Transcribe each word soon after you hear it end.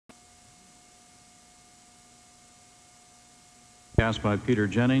Asked by Peter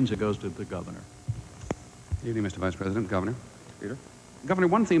Jennings. It goes to the governor. Good evening, Mr. Vice President. Governor. Peter. Governor,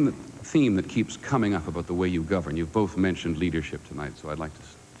 one theme that keeps coming up about the way you govern, you've both mentioned leadership tonight, so I'd like to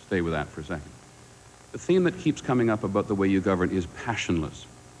stay with that for a second. The theme that keeps coming up about the way you govern is passionless,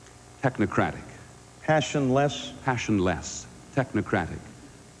 technocratic. Passionless? Passionless, technocratic,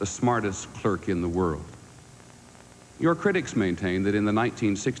 the smartest clerk in the world. Your critics maintain that in the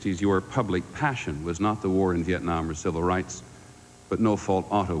 1960s your public passion was not the war in Vietnam or civil rights, but no-fault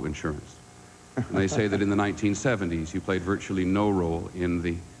auto insurance. And they say that in the 1970s you played virtually no role in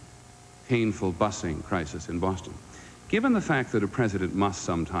the painful busing crisis in Boston. Given the fact that a president must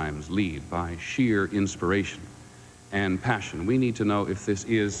sometimes lead by sheer inspiration and passion, we need to know if this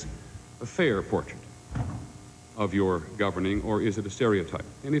is a fair portrait of your governing, or is it a stereotype?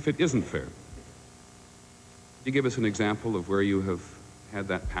 And if it isn't fair, could you give us an example of where you have had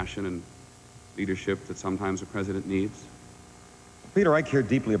that passion and leadership that sometimes a president needs? Peter, I care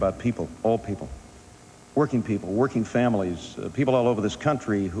deeply about people, all people, working families, people all over this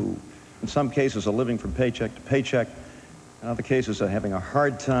country who, in some cases, are living from paycheck to paycheck. In other cases, are having a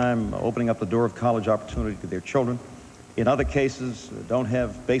hard time opening up the door of college opportunity to their children. In other cases, don't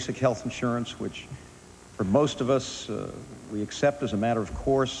have basic health insurance, which for most of us, we accept as a matter of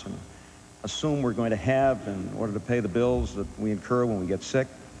course and assume we're going to have in order to pay the bills that we incur when we get sick.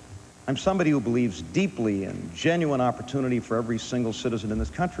 I'm somebody who believes deeply in genuine opportunity for every single citizen in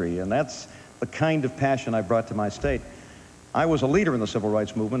this country, and that's the kind of passion I brought to my state. I was a leader in the civil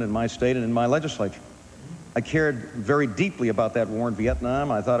rights movement in my state and in my legislature. I cared very deeply about that war in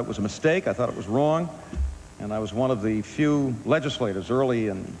Vietnam. I thought it was a mistake. I thought it was wrong. And I was one of the few legislators early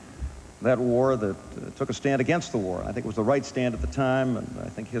in that war that took a stand against the war. I think it was the right stand at the time, and I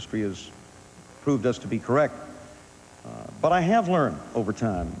think history has proved us to be correct. But I have learned over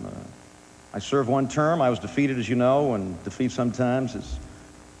time. I served one term. I was defeated, as you know, and defeat sometimes is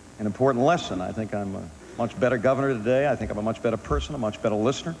an important lesson. I think I'm a much better governor today. I think I'm a much better person, a much better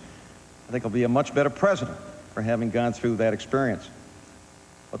listener. I think I'll be a much better president for having gone through that experience.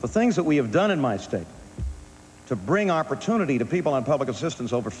 But the things that we have done in my state to bring opportunity to people on public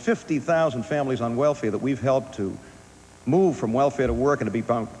assistance, over 50,000 families on welfare that we've helped to move from welfare to work and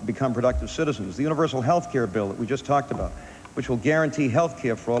to become productive citizens. The universal health care bill that we just talked about, which will guarantee health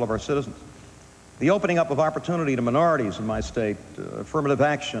care for all of our citizens. The opening up of opportunity to minorities in my state, affirmative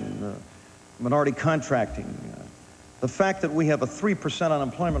action, minority contracting. The fact that we have a 3%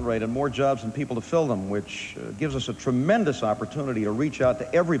 unemployment rate and more jobs than people to fill them, which gives us a tremendous opportunity to reach out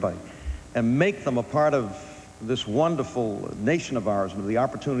to everybody and make them a part of this wonderful nation of ours and the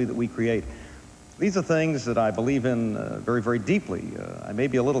opportunity that we create. These are things that I believe in very, very deeply. I may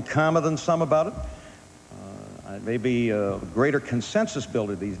be a little calmer than some about it. I may be a greater consensus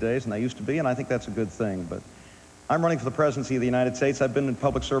builder these days than I used to be, and I think that's a good thing. But I'm running for the presidency of the United States. I've been in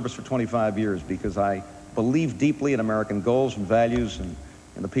public service for 25 years because I believe deeply in American goals and values and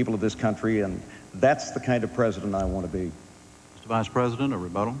in the people of this country, and that's the kind of president I want to be. Mr. Vice President, a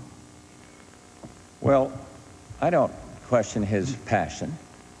rebuttal. Well, I don't question his passion.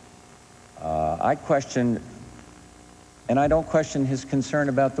 I question, and I don't question his concern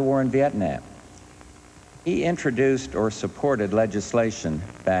about the war in Vietnam. He introduced or supported legislation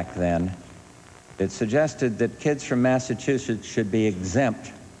back then that suggested that kids from Massachusetts should be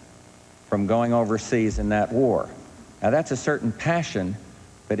exempt from going overseas in that war. Now, that's a certain passion,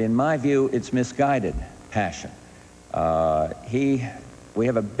 but in my view, it's misguided passion. We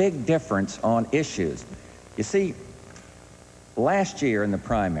have a big difference on issues. You see, last year in the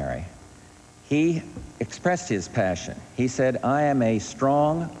primary, he expressed his passion. He said, I am a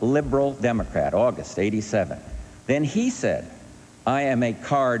strong liberal Democrat, August '87. Then he said, I am a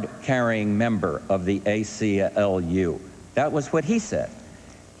card-carrying member of the ACLU. That was what he said.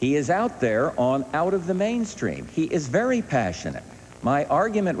 He is out there on out of the mainstream. He is very passionate. My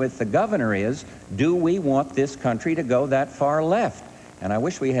argument with the governor is, do we want this country to go that far left? And I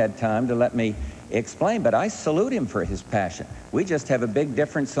wish we had time to let me explain, but I salute him for his passion. We just have a big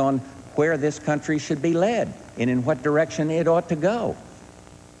difference on where this country should be led and in what direction it ought to go.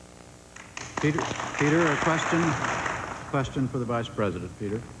 Peter, a question for the Vice President.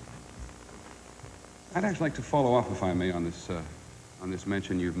 Peter. I'd actually like to follow up, if I may, on this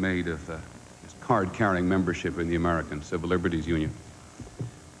mention you've made of this card-carrying membership in the American Civil Liberties Union.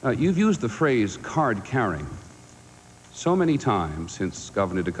 You've used the phrase card-carrying so many times since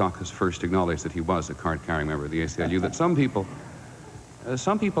Governor Dukakis first acknowledged that he was a card-carrying member of the ACLU that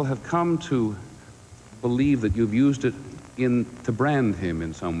some people have come to believe that you've used it to brand him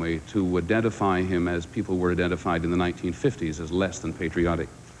in some way, to identify him as people were identified in the 1950s as less than patriotic.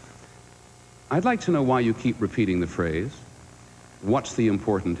 I'd like to know why you keep repeating the phrase, what's the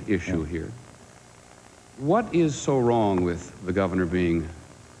important issue here. What is so wrong with the governor being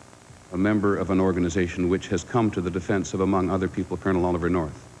a member of an organization which has come to the defense of, among other people, Colonel Oliver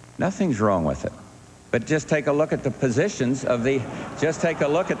North? Nothing's wrong with it. But just take a look at the positions of the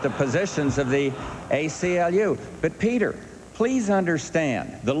ACLU. But Peter, please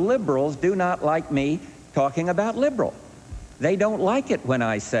understand, the liberals do not like me talking about liberal. They don't like it when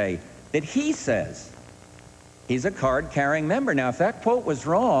I say that he says he's a card-carrying member. Now, if that quote was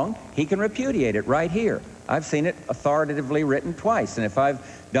wrong, he can repudiate it right here. I've seen it authoritatively written twice, and if I've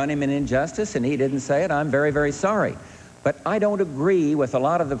done him an injustice and he didn't say it, I'm very, very sorry. But I don't agree with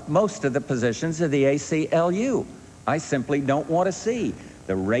most of the positions of the ACLU. I simply don't want to see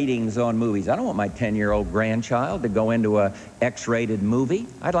the ratings on movies. I don't want my 10-year-old grandchild to go into a X-rated movie.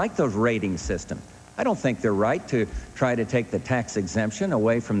 I like those rating systems. I don't think they're right to try to take the tax exemption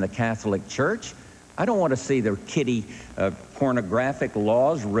away from the Catholic Church. I don't want to see the kiddie pornographic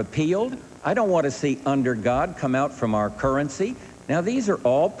laws repealed. I don't want to see under God come out from our currency. Now, these are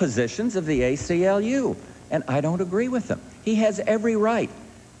all positions of the ACLU, and I don't agree with them. He has every right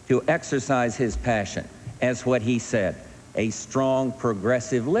to exercise his passion as what he said, a strong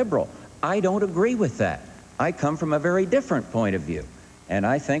progressive liberal. I don't agree with that. I come from a very different point of view, and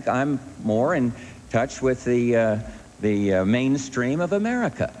I think I'm more in touch with the mainstream of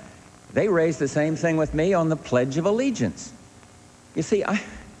America. They raised the same thing with me on the Pledge of Allegiance. You see,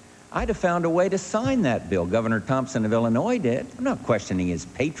 I'd have found a way to sign that bill. Governor Thompson of Illinois did. I'm not questioning his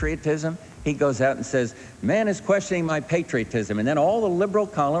patriotism. He goes out and says, man is questioning my patriotism, and then all the liberal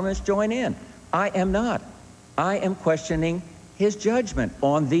columnists join in. I am not. I am questioning his judgment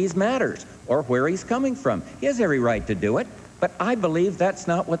on these matters, or where he's coming from. He has every right to do it, but I believe that's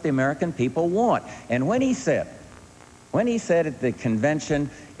not what the American people want. And when he said at the convention,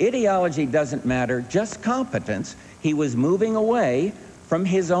 ideology doesn't matter, just competence, he was moving away from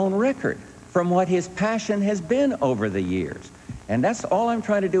his own record, from what his passion has been over the years. And that's all I'm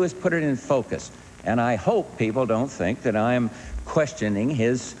trying to do, is put it in focus. And I hope people don't think that I am questioning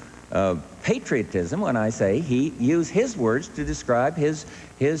his patriotism when I say he used his words to describe his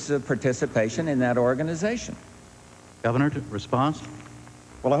participation in that organization. Governor, response?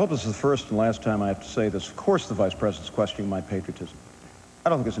 Well, I hope this is the first and last time I have to say this. Of course the Vice President's questioning my patriotism. I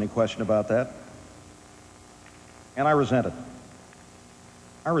don't think there's any question about that. And I resent it.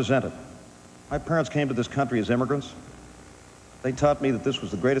 I resent it. My parents came to this country as immigrants. They taught me that this was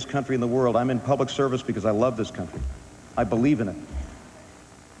the greatest country in the world. I'm in public service because I love this country. I believe in it.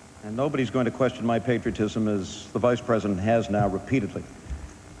 And nobody's going to question my patriotism, as the Vice President has now repeatedly.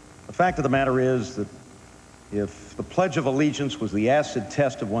 The fact of the matter is that if the Pledge of Allegiance was the acid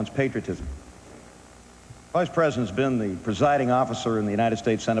test of one's patriotism, the Vice President's been the presiding officer in the United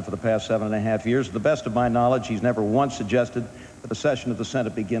States Senate for the past 7.5 years. To the best of my knowledge, he's never once suggested that the session of the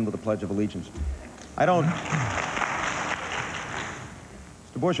Senate begin with the Pledge of Allegiance. Mr.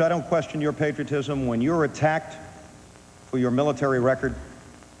 Bush, I don't question your patriotism. When you're attacked for your military record,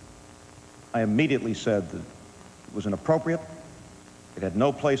 I immediately said that it was inappropriate, it had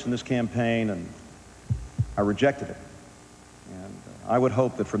no place in this campaign, and I rejected it. And I would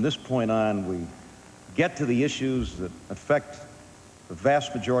hope that from this point on, we get to the issues that affect the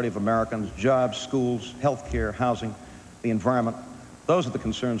vast majority of Americans: jobs, schools, health care, housing, the environment. Those are the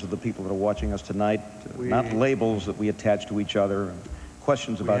concerns of the people that are watching us tonight, not labels that we attach to each other, and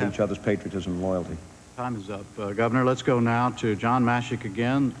questions about each other's patriotism and loyalty. Time is up. Governor, let's go now to John Mashik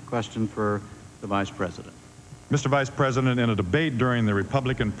again. Question for the Vice President. Mr. Vice President, in a debate during the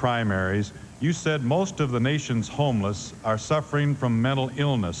Republican primaries, you said most of the nation's homeless are suffering from mental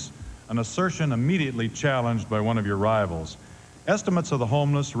illness, an assertion immediately challenged by one of your rivals. Estimates of the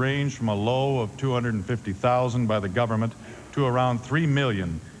homeless range from a low of 250,000 by the government to around 3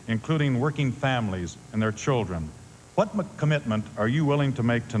 million, including working families and their children. What commitment are you willing to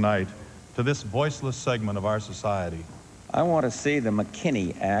make tonight to this voiceless segment of our society? I want to see the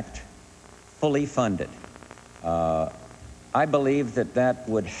McKinney Act fully funded. I believe that that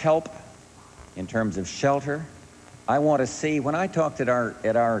would help in terms of shelter. I want to see, when I talked at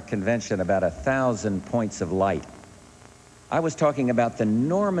our convention about 1,000 points of light, I was talking about the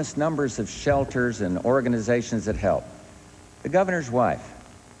enormous numbers of shelters and organizations that help. The governor's wife,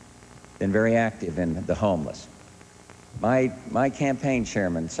 been very active in the homeless. My campaign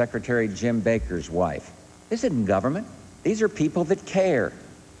chairman, Secretary Jim Baker's wife. This isn't government. These are people that care,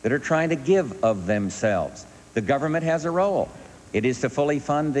 that are trying to give of themselves. The government has a role. It is to fully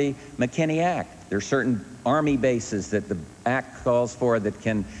fund the McKinney Act. There are certain Army bases that the Act calls for that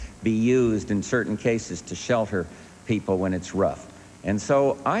can be used in certain cases to shelter people when it's rough. And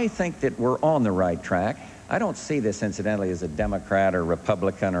so I think that we're on the right track. I don't see this, incidentally, as a Democrat or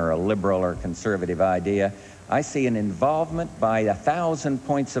Republican or a liberal or conservative idea. I see an involvement by 1,000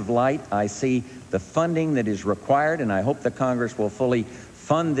 points of light. I see the funding that is required, and I hope the Congress will fully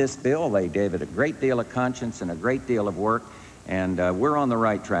fund this bill. They gave it a great deal of conscience and a great deal of work, and we're on the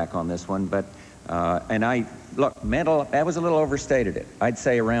right track on this one. But, look, mental, that was a little overstated it. I'd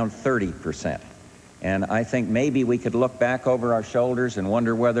say around 30%. And I think maybe we could look back over our shoulders and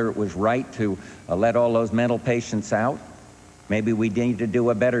wonder whether it was right to let all those mental patients out. Maybe we need to do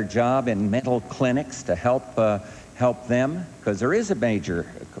a better job in mental clinics to help them, because there is a major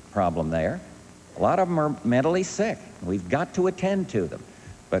problem there. A lot of them are mentally sick. We've got to attend to them.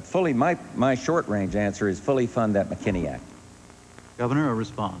 But fully, my short-range answer is fully fund that McKinney Act. Governor, a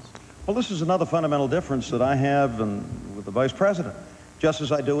response. Well, this is another fundamental difference that I have with the Vice President, just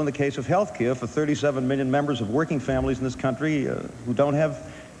as I do in the case of health care for 37 million members of working families in this country who don't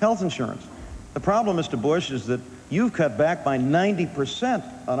have health insurance. The problem, Mr. Bush, is that you've cut back by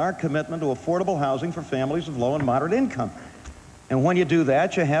 90% on our commitment to affordable housing for families of low and moderate income. And when you do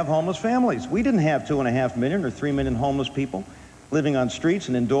that, you have homeless families. We didn't have 2.5 million or 3 million homeless people living on streets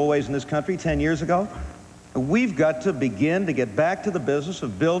and in doorways in this country 10 years ago. We've got to begin to get back to the business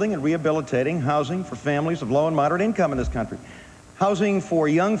of building and rehabilitating housing for families of low and moderate income in this country. Housing for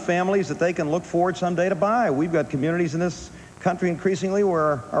young families that they can look forward someday to buy. We've got communities in this country increasingly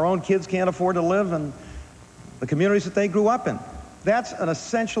where our own kids can't afford to live in the communities that they grew up in. That's an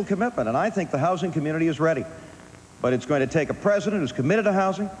essential commitment, and I think the housing community is ready. But it's going to take a president who's committed to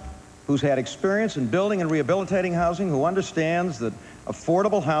housing, who's had experience in building and rehabilitating housing, who understands that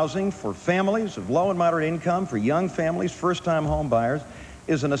affordable housing for families of low and moderate income, for young families, first-time home buyers,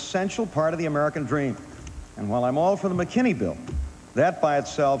 is an essential part of the American dream. And while I'm all for the McKinney bill, that by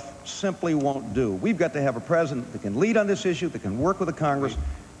itself simply won't do. We've got to have a president that can lead on this issue, that can work with the Congress,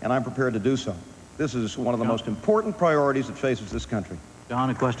 and I'm prepared to do so. This is one of the most important priorities that faces this country. John,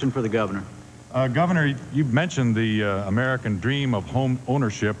 a question for the governor. Governor, you've mentioned the American dream of home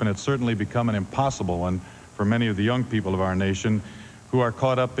ownership, and it's certainly become an impossible one for many of the young people of our nation who are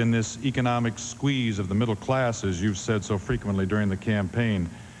caught up in this economic squeeze of the middle class, as you've said so frequently during the campaign.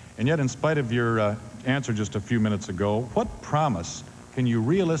 And yet, in spite of your answer just a few minutes ago, what promise can you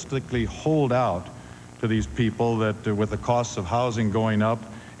realistically hold out to these people that with the costs of housing going up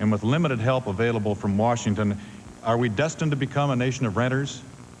and with limited help available from Washington, are we destined to become a nation of renters?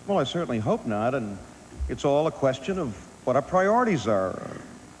 Well, I certainly hope not, and it's all a question of what our priorities are.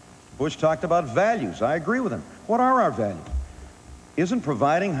 Bush talked about values. I agree with him. What are our values? Isn't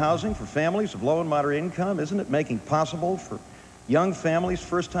providing housing for families of low and moderate income, isn't it making possible for young families,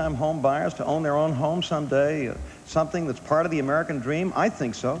 first-time home buyers, to own their own home someday, something that's part of the American dream? I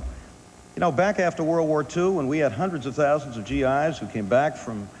think so. You know, back after World War II, when we had hundreds of thousands of GIs who came back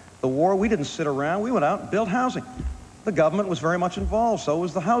from the war, we didn't sit around. We went out and built housing. The government was very much involved. So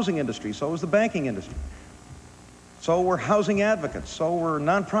was the housing industry. So was the banking industry. So were housing advocates. So were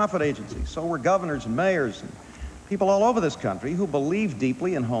nonprofit agencies. So were governors and mayors and people all over this country who believe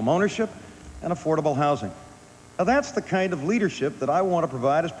deeply in home ownership and affordable housing. Now, that's the kind of leadership that I want to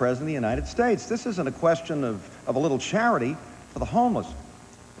provide as President of the United States. This isn't a question of a little charity for the homeless.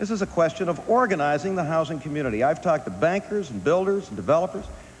 This is a question of organizing the housing community. I've talked to bankers and builders and developers,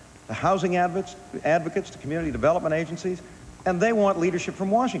 to housing advocates, to community development agencies, and they want leadership from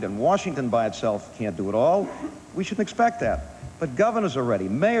Washington. Washington by itself can't do it all. We shouldn't expect that. But governors are ready,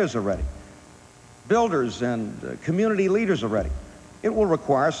 mayors are ready, builders and community leaders are ready. It will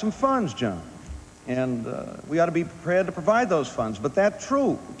require some funds, John. And we ought to be prepared to provide those funds. But that,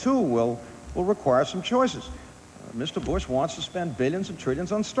 too, will require some choices. Mr. Bush wants to spend billions and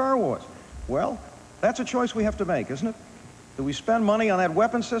trillions on Star Wars. Well, that's a choice we have to make, isn't it? Do we spend money on that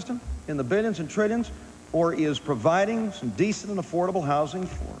weapon system in the billions and trillions, or is providing some decent and affordable housing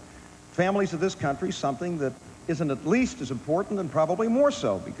for families of this country something that isn't at least as important and probably more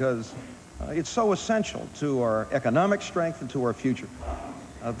so because it's so essential to our economic strength and to our future?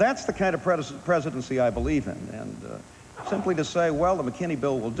 That's the kind of presidency I believe in, and simply to say, well, the McKinney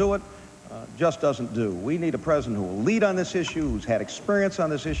bill will do it, just doesn't do. We need a president who will lead on this issue, who's had experience on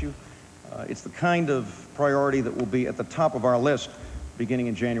this issue. It's the kind of priority that will be at the top of our list beginning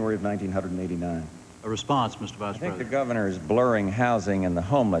in January of 1989. A response, Mr. Vice President. I think the governor is blurring housing and the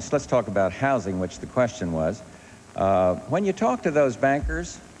homeless. Let's talk about housing, which the question was. When you talk to those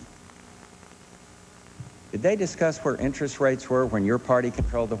bankers, did they discuss where interest rates were when your party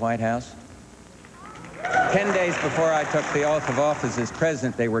controlled the White House? 10 days before I took the oath of office as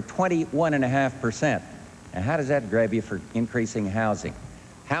president, they were 21.5%. Now, how does that grab you for increasing housing?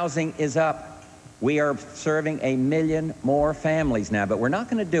 Housing is up. We are serving 1 million more families now, but we're not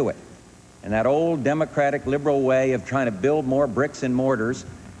going to do it in that old democratic liberal way of trying to build more bricks and mortars.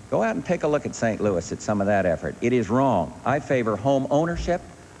 Go out and take a look at St. Louis at some of that effort. It is wrong. I favor home ownership.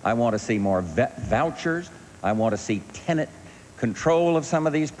 I want to see more vouchers. I want to see tenant control of some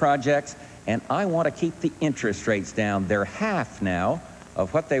of these projects, and I want to keep the interest rates down. They're half now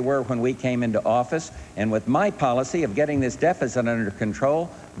of what they were when we came into office, and with my policy of getting this deficit under control,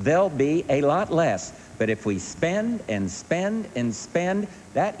 they'll be a lot less. But if we spend and spend and spend,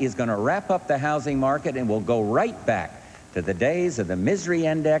 that is going to wrap up the housing market, and we'll go right back to the days of the misery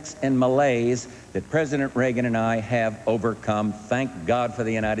index and malaise that President Reagan and I have overcome. Thank God for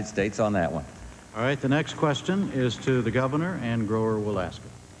the United States on that one. All right, the next question is to the governor, and Grower will ask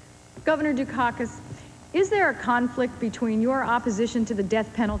it. Governor Dukakis, is there a conflict between your opposition to the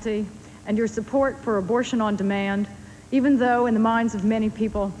death penalty and your support for abortion on demand, even though in the minds of many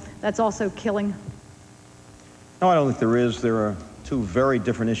people that's also killing? No, I don't think there is. There are two very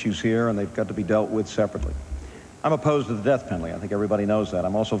different issues here, and they've got to be dealt with separately. I'm opposed to the death penalty. I think everybody knows that.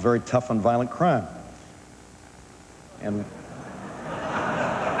 I'm also very tough on violent crime. And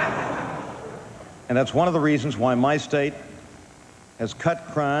that's one of the reasons why my state has cut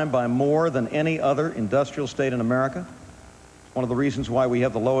crime by more than any other industrial state in America. It's one of the reasons why we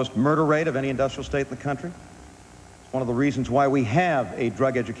have the lowest murder rate of any industrial state in the country. It's one of the reasons why we have a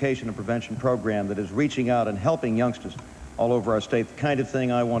drug education and prevention program that is reaching out and helping youngsters all over our state, the kind of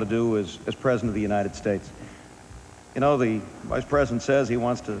thing I want to do as President of the United States. You know, the Vice President says he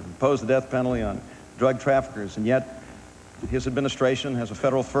wants to impose the death penalty on drug traffickers, and yet his administration has a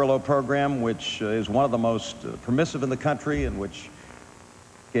federal furlough program which is one of the most permissive in the country, and which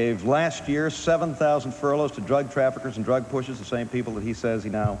gave last year 7,000 furloughs to drug traffickers and drug pushers, the same people that he says he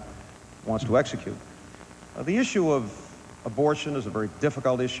now wants to execute. The issue of abortion is a very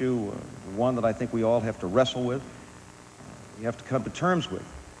difficult issue, one that I think we all have to wrestle with. We have to come to terms with.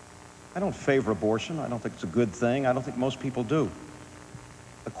 I don't favor abortion. I don't think it's a good thing. I don't think most people do.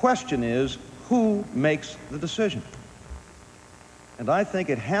 The question is, who makes the decision? And I think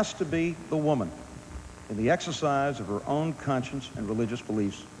it has to be the woman, in the exercise of her own conscience and religious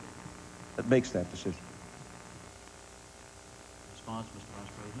beliefs, that makes that decision. Response, Mr.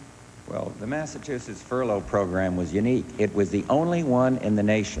 Vice President. Well, the Massachusetts furlough program was unique. It was the only one in the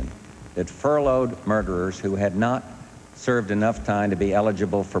nation that furloughed murderers who had not served enough time to be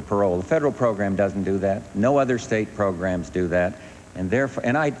eligible for parole. The federal program doesn't do that. No other state programs do that. And therefore,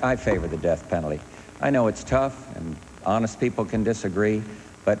 and I favor the death penalty. I know it's tough, and honest people can disagree,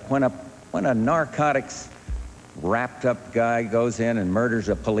 but when a narcotics wrapped up guy goes in and murders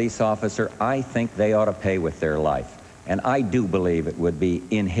a police officer, I think they ought to pay with their life. And I do believe it would be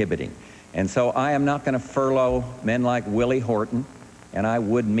inhibiting. And so I am not going to furlough men like Willie Horton, and I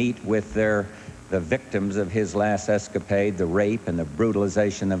would meet with the victims of his last escapade, the rape and the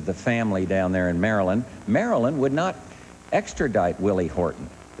brutalization of the family down there in Maryland. Maryland would not extradite Willie Horton,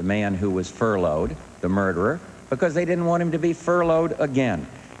 the man who was furloughed, the murderer, because they didn't want him to be furloughed again.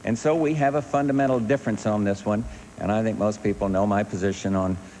 And so we have a fundamental difference on this one, and I think most people know my position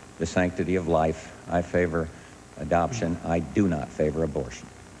on the sanctity of life. I favor adoption. I do not favor abortion.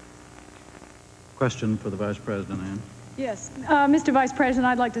 Question for the Vice President, Ann. Yes, Mr. Vice President,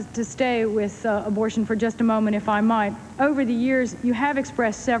 I'd like to stay with abortion for just a moment, if I might. Over the years, you have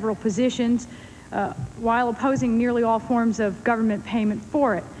expressed several positions while opposing nearly all forms of government payment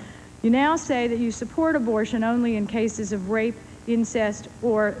for it. You now say that you support abortion only in cases of rape, incest,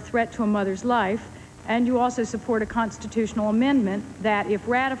 or threat to a mother's life, and you also support a constitutional amendment that, if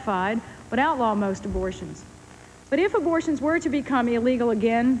ratified, would outlaw most abortions. But if abortions were to become illegal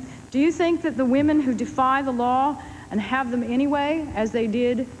again, do you think that the women who defy the law and have them anyway, as they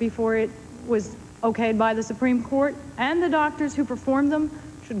did before it was okayed by the Supreme Court, and the doctors who perform them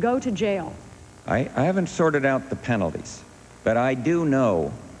should go to jail? I haven't sorted out the penalties, but I do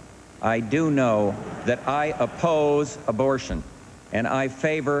know that I oppose abortion, and I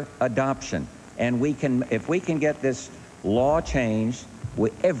favor adoption. And if we can get this law changed,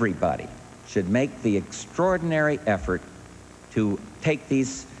 everybody should make the extraordinary effort to take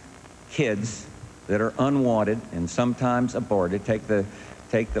these kids that are unwanted and sometimes aborted,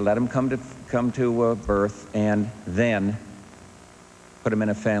 let them come to birth, and then put them in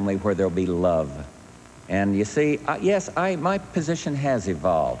a family where there'll be love. And you see, yes, my position has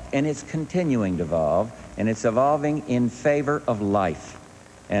evolved, and it's continuing to evolve, and it's evolving in favor of life.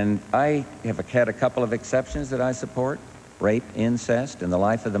 And I have had a couple of exceptions that I support: rape, incest, and the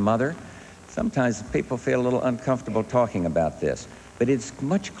life of the mother. Sometimes people feel a little uncomfortable talking about this, but it's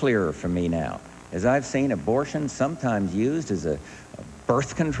much clearer for me now, as I've seen abortion sometimes used as a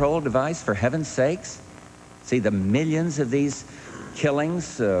birth control device, for heaven's sakes? See the millions of these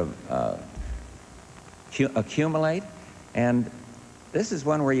killings accumulate? And this is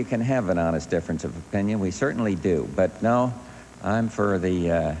one where you can have an honest difference of opinion. We certainly do. But no, I'm for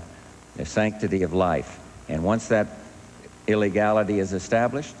the sanctity of life. And once that illegality is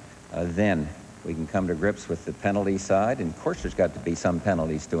established, then we can come to grips with the penalty side. And of course, there's got to be some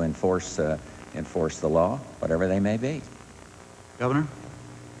penalties to enforce the law, whatever they may be. Governor?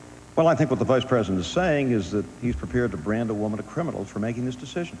 Well, I think what the Vice President is saying is that he's prepared to brand a woman a criminal for making this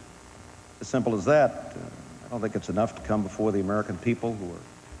decision. As simple as that. I don't think it's enough to come before the American people who are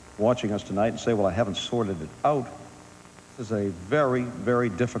watching us tonight and say, well, I haven't sorted it out. This is a very, very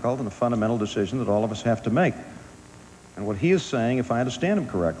difficult and a fundamental decision that all of us have to make. And what he is saying, if I understand him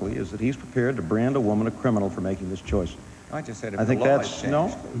correctly, is that he's prepared to brand a woman a criminal for making this choice. I just said if I think the law that's, is changed.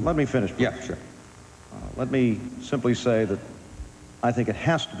 no, let me finish. Yeah, sure. Let me simply say that I think it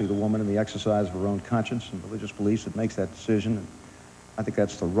has to be the woman in the exercise of her own conscience and religious beliefs that makes that decision. And I think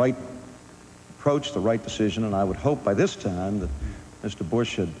that's the right approach, the right decision, and I would hope by this time that Mr.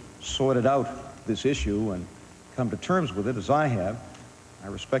 Bush had sorted out this issue and come to terms with it, as I have. I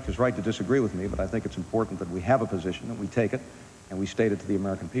respect his right to disagree with me, but I think it's important that we have a position, that we take it, and we state it to the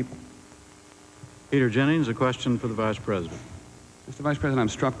American people. Peter Jennings, a question for the Vice President. Mr. Vice President, I'm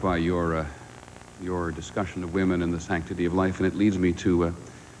struck by your discussion of women and the sanctity of life, and it leads me to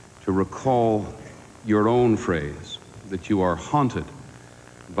recall your own phrase, that you are haunted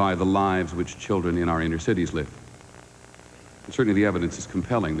by the lives which children in our inner cities live. And certainly the evidence is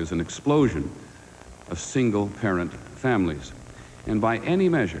compelling. There's an explosion of single-parent families. And by any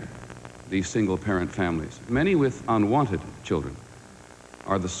measure, these single-parent families, many with unwanted children,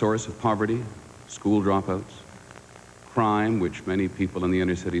 are the source of poverty, school dropouts, crime, which many people in the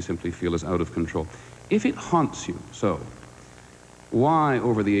inner city simply feel is out of control. If it haunts you so, why,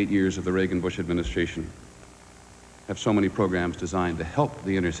 over the 8 years of the Reagan-Bush administration, have so many programs designed to help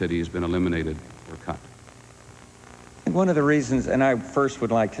the inner cities been eliminated or cut? One of the reasons, and I first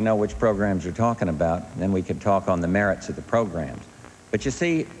would like to know which programs you're talking about, then we could talk on the merits of the programs. But you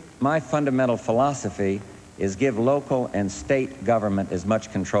see, my fundamental philosophy is give local and state government as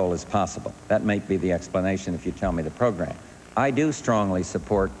much control as possible. That may be the explanation if you tell me the program. I do strongly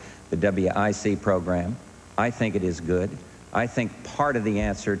support the WIC program. I think it is good. I think part of the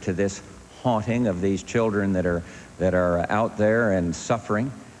answer to this haunting of these children that are out there and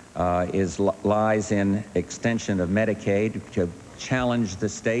suffering lies in extension of Medicaid to challenge the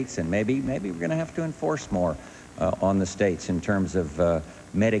states, and maybe we're going to have to enforce more on the states in terms of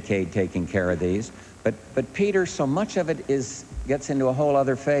Medicaid taking care of these. But Peter, so much of it gets into a whole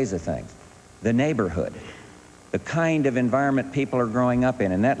other phase of things. The neighborhood, the kind of environment people are growing up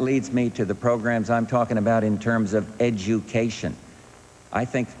in, and that leads me to the programs I'm talking about in terms of education. I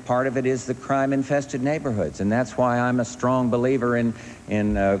think part of it is the crime-infested neighborhoods, and that's why I'm a strong believer in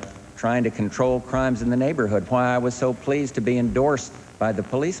trying to control crimes in the neighborhood, why I was so pleased to be endorsed by the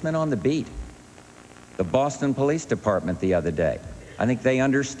policemen on the beat, the Boston Police Department the other day. I think they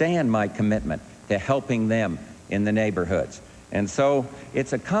understand my commitment to helping them in the neighborhoods. And so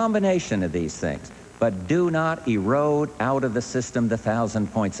it's a combination of these things, but do not erode out of the system the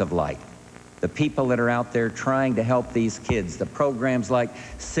 1,000 points of light. The people that are out there trying to help these kids, the programs like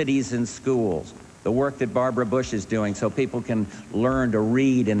Cities in Schools, the work that Barbara Bush is doing so people can learn to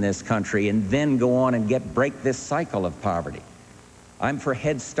read in this country and then go on and break this cycle of poverty. I'm for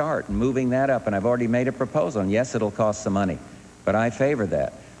Head Start and moving that up, and I've already made a proposal, and yes, it'll cost some money, but I favor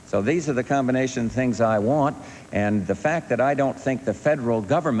that. So these are the combination of things I want, and the fact that I don't think the federal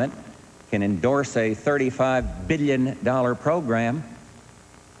government can endorse a $35 billion program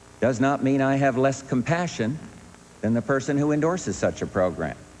does not mean I have less compassion than the person who endorses such a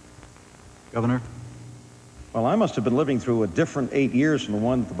program. Governor? Well, I must have been living through a different 8 years from the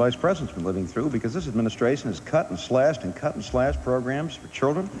one the Vice President's been living through, because this administration has cut and slashed programs for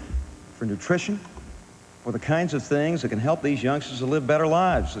children, for nutrition, for the kinds of things that can help these youngsters to live better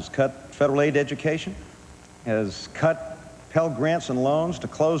lives. It's cut federal aid education, has cut Pell Grants and loans to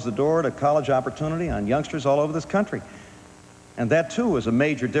close the door to college opportunity on youngsters all over this country. And that, too, is a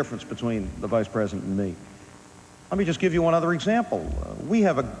major difference between the Vice President and me. Let me just give you one other example. We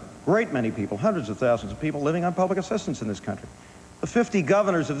have a great many people, hundreds of thousands of people, living on public assistance in this country. The 50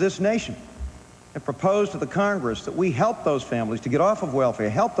 governors of this nation have proposed to the Congress that we help those families to get off of welfare,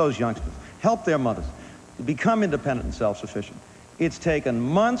 help those youngsters, help their mothers to become independent and self-sufficient. It's taken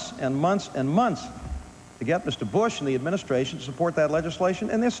months and months and months to get Mr. Bush and the administration to support that legislation,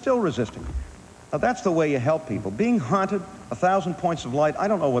 and they're still resisting. Now, that's the way you help people. Being haunted, 1,000 points of light, I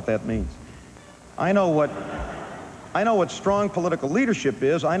don't know what that means. I know what I know what strong political leadership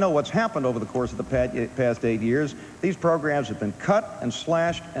is. I know what's happened over the course of the past 8 years. These programs have been cut and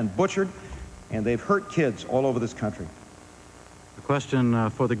slashed and butchered, and they've hurt kids all over this country. A question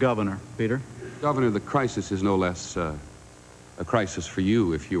for the governor. Peter? Governor, the crisis is no less a crisis for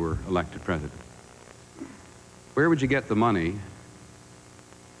you if you were elected president. Where would you get the money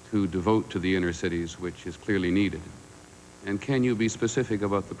to devote to the inner cities, which is clearly needed? And can you be specific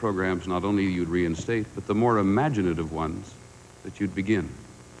about the programs not only you'd reinstate, but the more imaginative ones that you'd begin?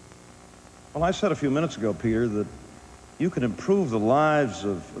 Well, I said a few minutes ago, Peter, that you can improve the lives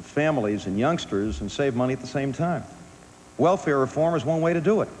of families and youngsters and save money at the same time. Welfare reform is one way to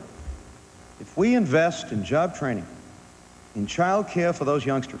do it. If we invest in job training, in child care for those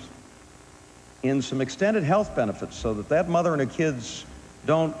youngsters, in some extended health benefits so that that mother and her kids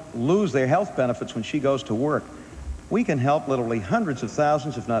don't lose their health benefits when she goes to work, we can help literally hundreds of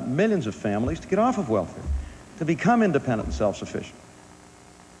thousands, if not millions of families to get off of welfare, to become independent and self-sufficient,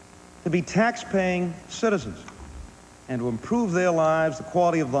 to be tax-paying citizens, and to improve their lives, the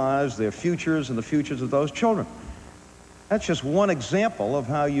quality of lives, their futures, and the futures of those children. That's just one example of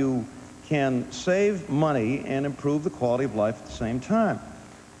how you can save money and improve the quality of life at the same time.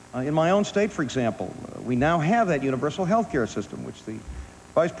 In my own state, for example, we now have that universal health care system, which the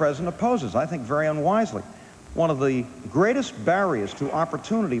Vice President opposes, I think very unwisely. One of the greatest barriers to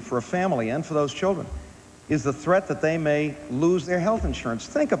opportunity for a family and for those children is the threat that they may lose their health insurance.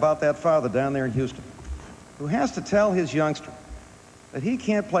 Think about that father down there in Houston who has to tell his youngster that he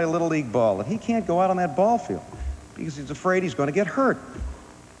can't play Little League ball, that he can't go out on that ball field because he's afraid he's going to get hurt.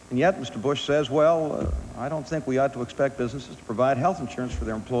 And yet, Mr. Bush says, well, I don't think we ought to expect businesses to provide health insurance for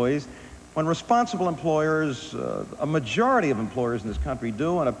their employees when responsible employers, a majority of employers in this country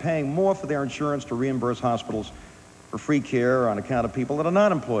do, and are paying more for their insurance to reimburse hospitals for free care on account of people that are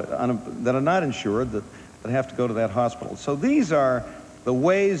not employed, that are not insured, that have to go to that hospital. So these are the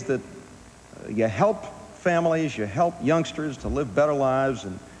ways that you help families, you help youngsters to live better lives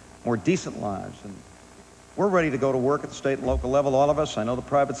and more decent lives. And we're ready to go to work at the state and local level, all of us. I know the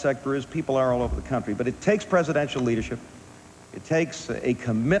private sector is, people are all over the country. But it takes presidential leadership. It takes a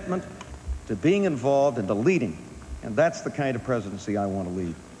commitment to being involved and to leading. And that's the kind of presidency I want to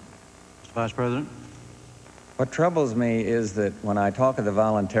lead. Mr. Vice President? What troubles me is that when I talk of the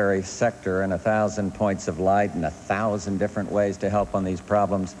voluntary sector and 1,000 points of light and 1,000 different ways to help on these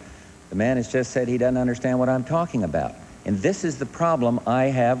problems, the man has just said he doesn't understand what I'm talking about. And this is the problem I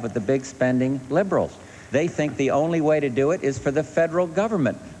have with the big spending liberals. They think the only way to do it is for the federal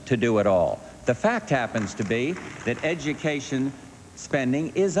government to do it all. The fact happens to be that education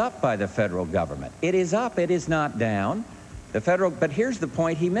spending is up by the federal government. It is up, it is not down. But here's the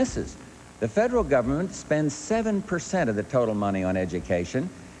point he misses. The federal government spends 7% of the total money on education,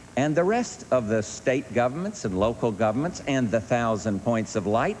 and the rest of the state governments and local governments and the 1,000 points of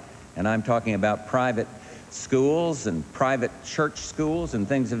light, and I'm talking about private schools and private church schools and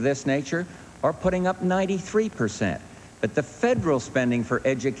things of this nature, are putting up 93%. But the federal spending for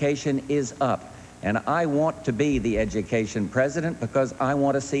education is up. And I want to be the education president because I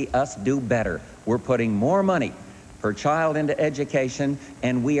want to see us do better. We're putting more money per child into education,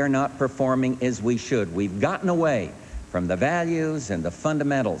 and we are not performing as we should. We've gotten away from the values and the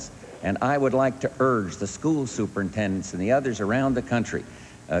fundamentals. And I would like to urge the school superintendents and the others around the country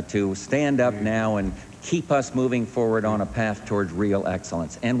to stand up now and keep us moving forward on a path towards real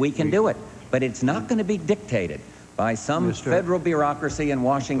excellence. And we can do it, but it's not going to be dictated by some federal bureaucracy in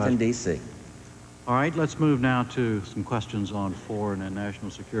Washington, D.C. All right, let's move now to some questions on foreign and national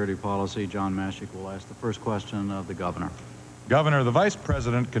security policy. John Mashik will ask the first question of the governor. Governor, the Vice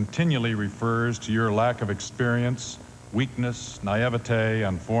President continually refers to your lack of experience, weakness, naivete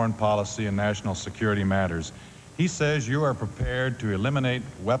on foreign policy and national security matters. He says you are prepared to eliminate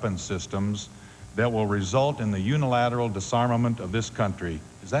weapon systems that will result in the unilateral disarmament of this country.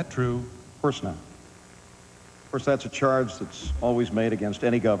 Is that true? Of course not. Of course, that's a charge that's always made against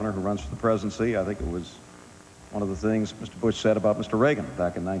any governor who runs for the presidency. I think it was one of the things Mr. Bush said about Mr. Reagan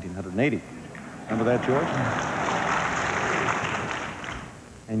back in 1980. Remember that, George?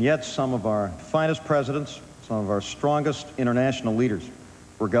 And yet some of our finest presidents, some of our strongest international leaders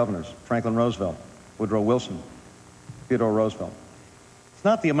were governors. Franklin Roosevelt, Woodrow Wilson, Theodore Roosevelt. It's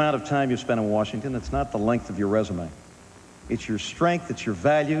not the amount of time you spend in Washington. It's not the length of your resume. It's your strength. It's your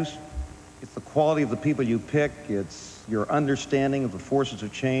values. It's the quality of the people you pick. It's your understanding of the forces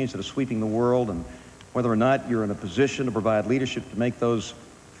of change that are sweeping the world, and whether or not you're in a position to provide leadership to make those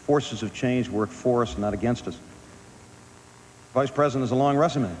forces of change work for us and not against us. Vice President has a long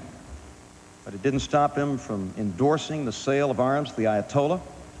resume, but it didn't stop him from endorsing the sale of arms to the Ayatollah,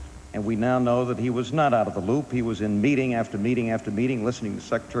 And we now know that he was not out of the loop. He was in meeting after meeting after meeting, listening to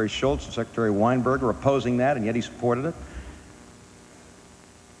Secretary Shultz and Secretary Weinberger opposing that, and yet he supported it.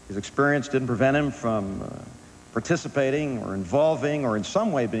 His experience didn't prevent him from participating or involving or in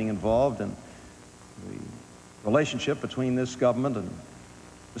some way being involved in the relationship between this government and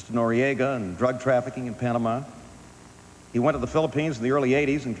Mr. Noriega and drug trafficking in Panama. He went to the Philippines in the early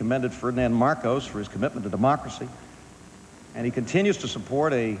 80s and commended Ferdinand Marcos for his commitment to democracy. And he continues to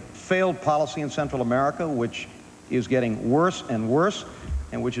support a failed policy in Central America, which is getting worse and worse,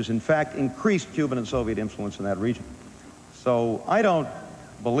 and which has in fact increased Cuban and Soviet influence in that region. So I don't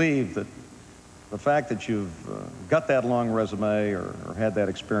believe that the fact that you've got that long resume or had that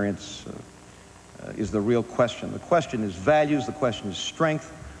experience is the real question. The question is values, the question is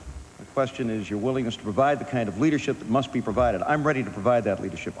strength, the question is your willingness to provide the kind of leadership that must be provided. I'm ready to provide that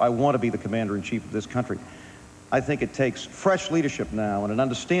leadership. I want to be the commander-in-chief of this country. I think it takes fresh leadership now and an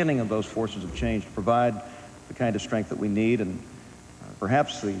understanding of those forces of change to provide the kind of strength that we need, and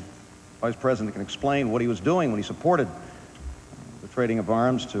perhaps the Vice President can explain what he was doing when he supported the trading of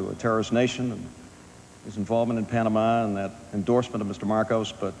arms to a terrorist nation and his involvement in Panama and that endorsement of Mr.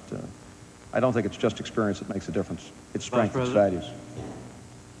 Marcos, but I don't think it's just experience that makes a difference. It's strength, it's values.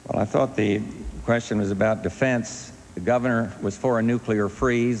 Well, I thought the question was about defense. The governor was for a nuclear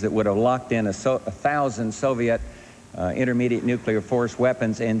freeze that would have locked in 1,000 Soviet intermediate nuclear force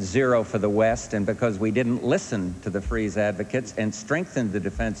weapons and 0 for the West. And because we didn't listen to the freeze advocates and strengthened the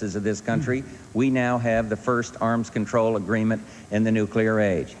defenses of this country, we now have the first arms control agreement in the nuclear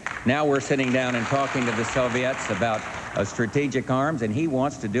age. Now we're sitting down and talking to the Soviets about strategic arms, and he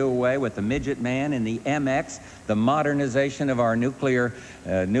wants to do away with the Midget Man and the MX, the modernization of our nuclear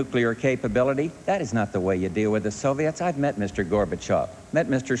capability. That is not the way you deal with the Soviets. I've met Mr. Gorbachev, met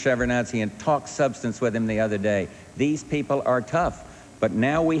Mr. Shevardnadze, and talked substance with him the other day. These people are tough, but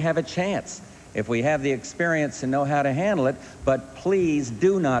now we have a chance if we have the experience and know how to handle it. But please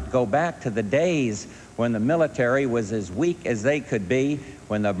do not go back to the days when the military was as weak as they could be,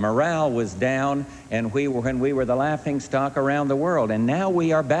 when the morale was down, and when we were the laughing stock around the world. And now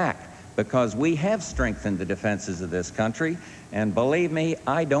we are back because we have strengthened the defenses of this country. And believe me,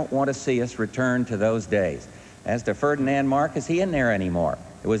 I don't want to see us return to those days. As to Ferdinand Marcos, he isn't there anymore.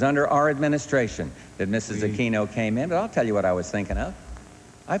 It was under our administration that Mrs. Aquino came in. But I'll tell you what I was thinking of.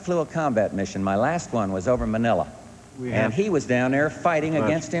 I flew a combat mission. My last one was over Manila. And he was down there fighting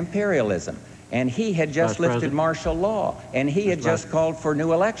against imperialism. And he had just lifted martial law. And he had just called for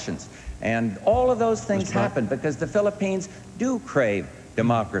new elections. And all of those things happened because the Philippines do crave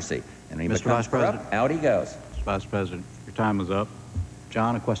democracy. And when he becomes corrupt, out he goes. Mr. Vice President, your time is up.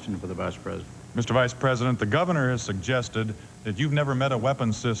 John, a question for the Vice President. Mr. Vice President, the governor has suggested that you've never met a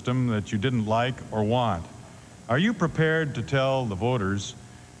weapons system that you didn't like or want. Are you prepared to tell the voters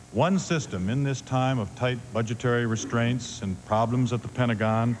one system in this time of tight budgetary restraints and problems at the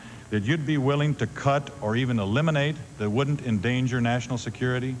Pentagon that you'd be willing to cut or even eliminate that wouldn't endanger national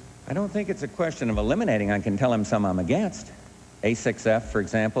security? I don't think it's a question of eliminating. I can tell him some I'm against. A6F, for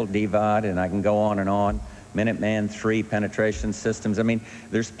example, DVOD, and I can go on and on. Minuteman III penetration systems. I mean,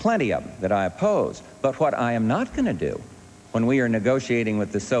 there's plenty of them that I oppose. But what I am not going to do when we are negotiating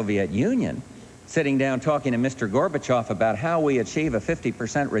with the Soviet Union, sitting down talking to Mr. Gorbachev about how we achieve a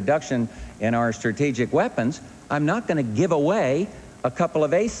 50% reduction in our strategic weapons, I'm not going to give away a couple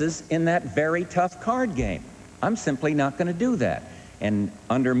of aces in that very tough card game. I'm simply not going to do that. And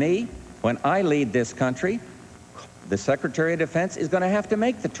under me, when I lead this country, the Secretary of Defense is going to have to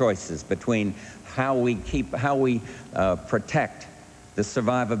make the choices between how we protect the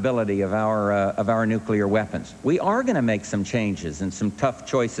survivability of our nuclear weapons. We are going to make some changes and some tough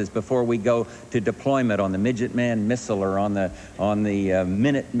choices before we go to deployment on the Midget Man missile or on the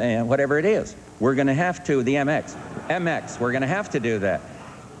Minuteman, whatever it is. We're going to have to, the MX, we're going to have to do that.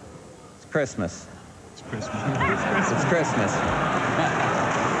 It's Christmas. It's Christmas. It's Christmas.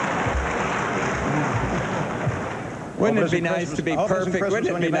 Wouldn't it be nice to be perfect? Wouldn't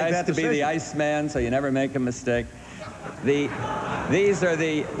it be nice to be the Iceman so you never make a mistake? My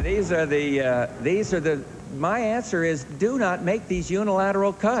answer is do not make these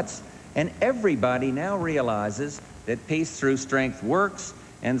unilateral cuts. And everybody now realizes that peace through strength works.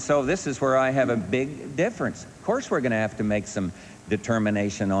 And so this is where I have a big difference. Of course, we're going to have to make some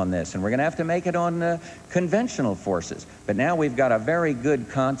determination on this, and we're going to have to make it on conventional forces. But now we've got a very good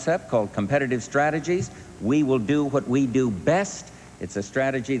concept called competitive strategies. We will do what we do best. It's a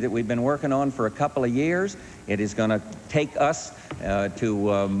strategy that we've been working on for a couple of years. It is going to take us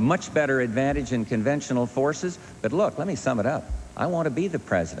to much better advantage in conventional forces. But look, let me sum it up. I want to be the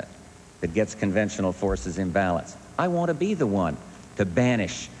president that gets conventional forces in balance. I want to be the one to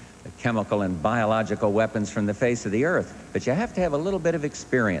banish chemical and biological weapons from the face of the earth. But you have to have a little bit of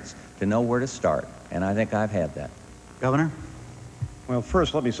experience to know where to start, and I think I've had that. Governor? Well,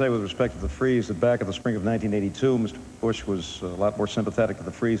 first, let me say with respect to the freeze that back in the spring of 1982, Mr. Bush was a lot more sympathetic to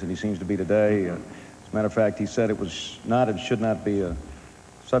the freeze than he seems to be today. As a matter of fact, he said it was not and should not be a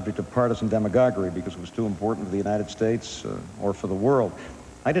subject of partisan demagoguery because it was too important for the United States or for the world.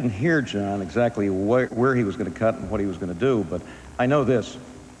 I didn't hear, John, exactly where he was going to cut and what he was going to do, but I know this.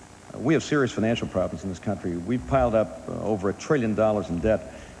 We have serious financial problems in this country. We've piled up over $1 trillion in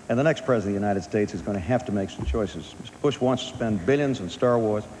debt. And the next president of the United States is going to have to make some choices. Mr. Bush wants to spend billions on Star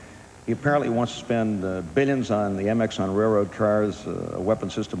Wars. He apparently wants to spend billions on the MX on railroad cars, a weapon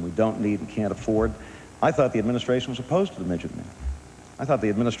system we don't need and can't afford. I thought the administration was opposed to the midget man. I thought the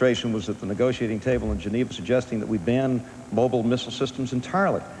administration was at the negotiating table in Geneva suggesting that we ban mobile missile systems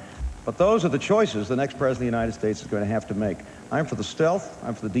entirely. But those are the choices the next president of the United States is going to have to make. I'm for the stealth.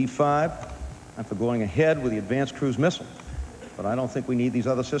 I'm for the D5. I'm for going ahead with the advanced cruise missile. But I don't think we need these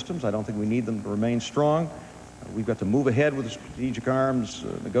other systems. I don't think we need them to remain strong. We've got to move ahead with the strategic arms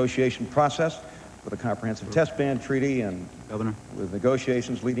negotiation process with a comprehensive test ban treaty and Governor, with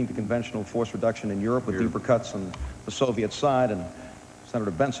negotiations leading to conventional force reduction in Europe with deeper cuts on the Soviet side. And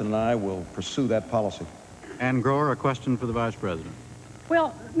Senator Benson and I will pursue that policy. Ann Groer, a question for the Vice President.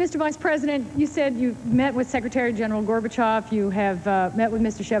 Well, Mr. Vice President, you said you met with Secretary General Gorbachev. You have met with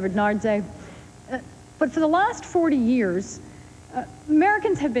Mr. Shevardnadze. But for the last 40 years,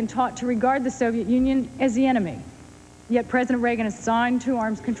 Americans have been taught to regard the Soviet Union as the enemy. Yet President Reagan has signed 2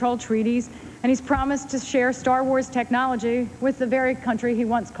 arms control treaties, and he's promised to share Star Wars technology with the very country he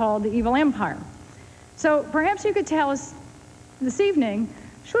once called the evil empire. So perhaps you could tell us this evening,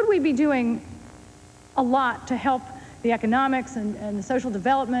 should we be doing a lot to help the economics and the social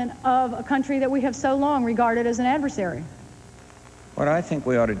development of a country that we have so long regarded as an adversary? What I think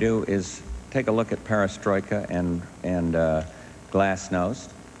we ought to do is take a look at perestroika and glasnost,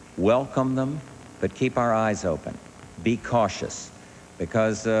 welcome them, but keep our eyes open. Be cautious,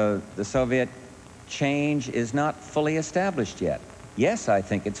 because the Soviet change is not fully established yet. Yes, I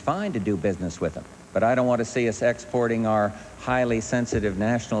think it's fine to do business with them, but I don't want to see us exporting our highly sensitive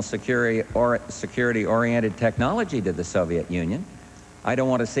national security-oriented technology to the Soviet Union. I don't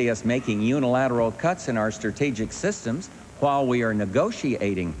want to see us making unilateral cuts in our strategic systems while we are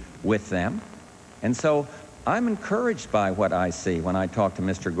negotiating with them. And so I'm encouraged by what I see when I talk to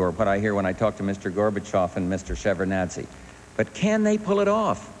what I hear when I talk to Mr. Gorbachev and Mr. Shevardnadze. But can they pull it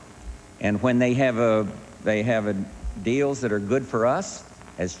off? And when they have deals that are good for us,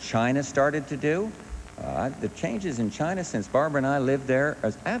 as China started to do, the changes in China since Barbara and I lived there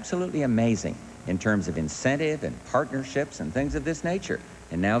are absolutely amazing in terms of incentive and partnerships and things of this nature.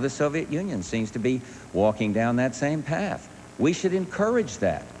 And now the Soviet Union seems to be walking down that same path. We should encourage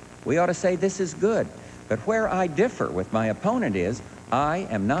that. We ought to say this is good. But where I differ with my opponent is, I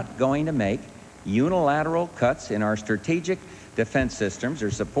am not going to make unilateral cuts in our strategic defense systems or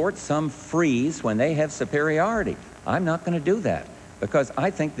support some freeze when they have superiority. I'm not going to do that, because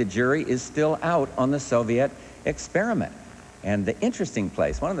I think the jury is still out on the Soviet experiment. And the interesting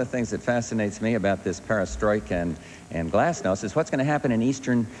place, one of the things that fascinates me about this perestroika and glasnost is what's going to happen in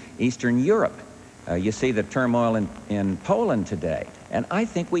Eastern Europe. You see the turmoil in Poland today, and I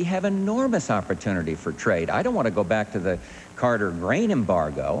think we have enormous opportunity for trade. I don't want to go back to the Carter grain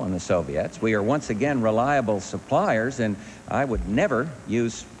embargo on the Soviets. We are once again reliable suppliers, and I would never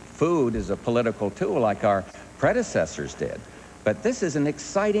use food as a political tool like our predecessors did. But this is an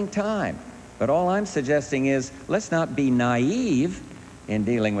exciting time. But all I'm suggesting is, let's not be naive in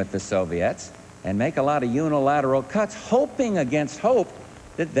dealing with the Soviets and make a lot of unilateral cuts, hoping against hope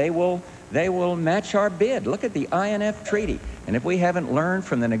that they will match our bid. Look at the INF Treaty. And if we haven't learned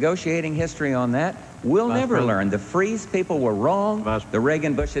from the negotiating history on that, we'll never learn. The freeze people were wrong. The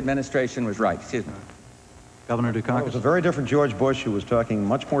Reagan-Bush administration was right. Excuse me. Governor Dukakis. It was a very different George Bush who was talking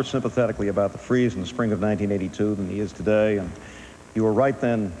much more sympathetically about the freeze in the spring of 1982 than he is today. And you were right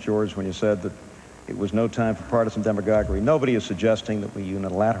then, George, when you said that it was no time for partisan demagoguery. Nobody is suggesting that we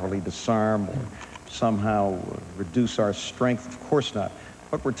unilaterally disarm or somehow reduce our strength. Of course not.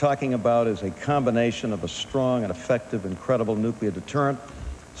 What we're talking about is a combination of a strong and effective and credible nuclear deterrent,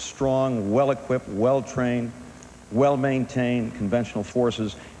 strong, well-equipped, well-trained, well-maintained conventional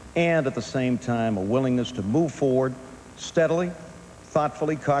forces, and at the same time a willingness to move forward steadily,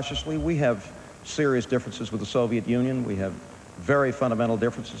 thoughtfully, cautiously. We have serious differences with the Soviet Union. We have very fundamental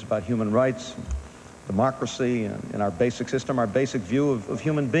differences about human rights, democracy, and in our basic system, our basic view of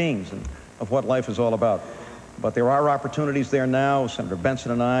human beings and of what life is all about. But there are opportunities there now. Senator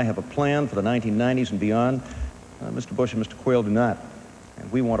Benson and I have a plan for the 1990s and beyond. Mr. Bush and Mr. Quayle do not.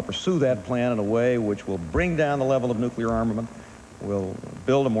 And we want to pursue that plan in a way which will bring down the level of nuclear armament, will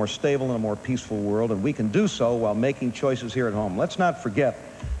build a more stable and a more peaceful world, and we can do so while making choices here at home. Let's not forget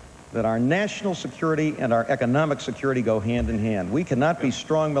that our national security and our economic security go hand in hand. We cannot be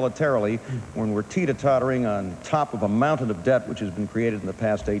strong militarily when we're teeter-tottering on top of a mountain of debt which has been created in the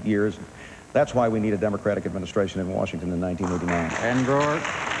past 8 years. That's why we need a Democratic administration in Washington in 1989. And Gore,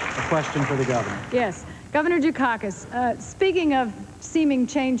 a question for the governor. Yes. Governor Dukakis, speaking of seeming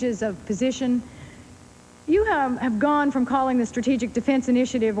changes of position, you have gone from calling the Strategic Defense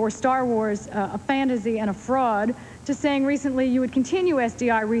Initiative, or Star Wars, a fantasy and a fraud, to saying recently you would continue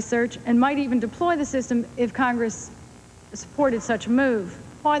SDI research and might even deploy the system if Congress supported such a move.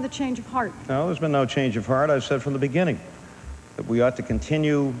 Why the change of heart? No, there's been no change of heart. I've said from the beginning that we ought to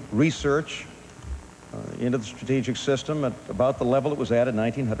continue research into the strategic system at about the level it was at in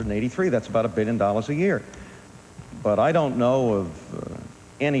 1983. That's about $1 billion a year. But I don't know of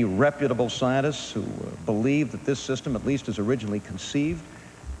any reputable scientists who believe that this system, at least as originally conceived,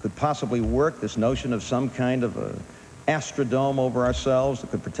 could possibly work. This notion of some kind of a astrodome over ourselves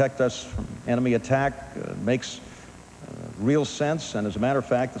that could protect us from enemy attack makes real sense. And as a matter of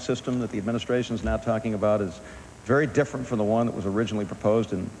fact, the system that the administration is now talking about is very different from the one that was originally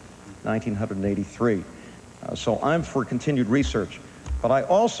proposed in 1983. So I'm for continued research. But I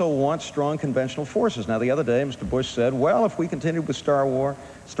also want strong conventional forces. Now, the other day, Mr. Bush said, well, if we continued with Star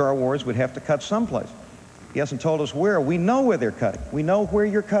Wars, we'd have to cut someplace. He hasn't told us where. We know where they're cutting. We know where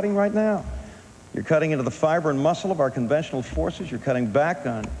you're cutting right now. You're cutting into the fiber and muscle of our conventional forces. You're cutting back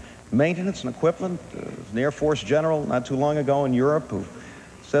on maintenance and equipment. An Air Force general not too long ago in Europe who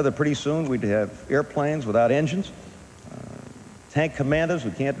said that pretty soon we'd have airplanes without engines, tank commanders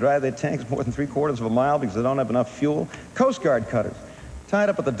who can't drive their tanks more than 3/4 of a mile because they don't have enough fuel, Coast Guard cutters tied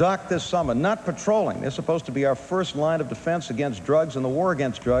up at the dock this summer, not patrolling. They're supposed to be our first line of defense against drugs and the war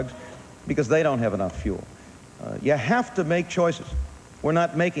against drugs because they don't have enough fuel. You have to make choices. We're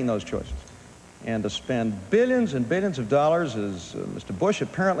not making those choices. And to spend billions and billions of dollars, as Mr. Bush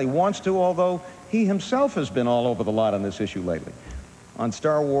apparently wants to, although he himself has been all over the lot on this issue lately, on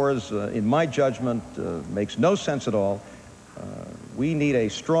Star Wars, in my judgment, makes no sense at all. We need a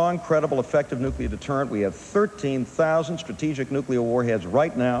strong, credible, effective nuclear deterrent. We have 13,000 strategic nuclear warheads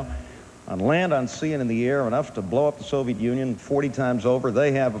right now on land, on sea, and in the air, enough to blow up the Soviet Union 40 times over.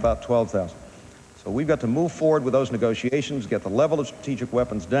 They have about 12,000. So we've got to move forward with those negotiations, get the level of strategic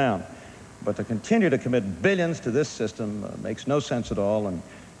weapons down. But to continue to commit billions to this system makes no sense at all. And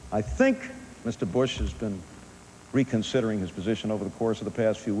I think Mr. Bush has been reconsidering his position over the course of the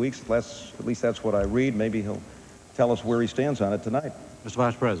past few weeks. At least that's what I read. Maybe he'll tell us where he stands on it tonight. Mr.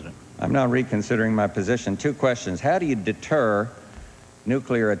 Vice President. I'm now reconsidering my position. Two questions. How do you deter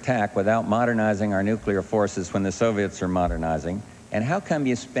nuclear attack without modernizing our nuclear forces when the Soviets are modernizing? And how come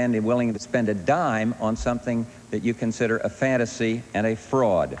you're willing to spend a dime on something that you consider a fantasy and a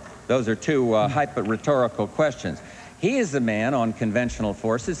fraud? Those are two rhetorical questions. He is the man on conventional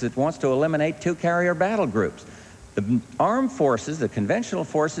forces that wants to eliminate two-carrier battle groups. The armed forces, the conventional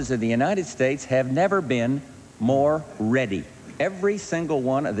forces of the United States, have never been more ready. Every single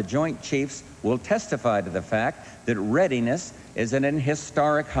one of the Joint Chiefs will testify to the fact that readiness is at an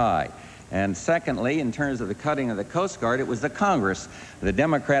historic high. And secondly, in terms of the cutting of the Coast Guard, it was the Congress, the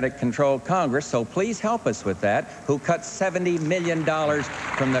Democratic-controlled Congress, so please help us with that, who cut $70 million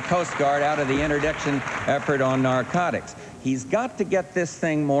from the Coast Guard out of the interdiction effort on narcotics. He's got to get this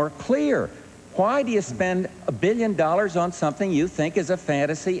thing more clear. Why do you spend $1 billion on something you think is a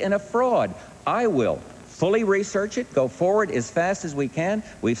fantasy and a fraud? I will fully research it, go forward as fast as we can.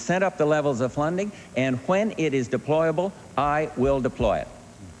 We've sent up the levels of funding, and when it is deployable, I will deploy it.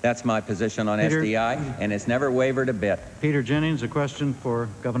 That's my position on SDI, and it's never wavered a bit. Peter Jennings, a question for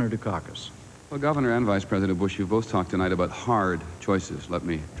Governor Dukakis. Well, Governor and Vice President Bush, you both talked tonight about hard choices. Let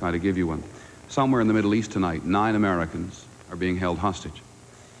me try to give you one. Somewhere in the Middle East tonight, 9 Americans are being held hostage.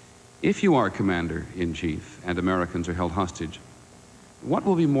 If you are Commander-in-Chief and Americans are held hostage, what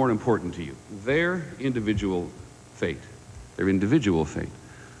will be more important to you? Their individual fate,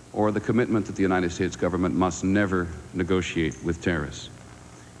 or the commitment that the United States government must never negotiate with terrorists?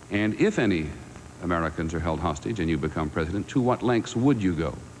 And if any Americans are held hostage and you become president, to what lengths would you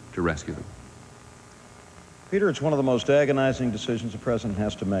go to rescue them? Peter, it's one of the most agonizing decisions a president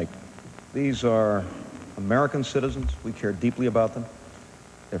has to make. These are American citizens. We care deeply about them.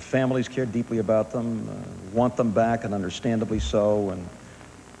 Their families care deeply about them, want them back, and understandably so, and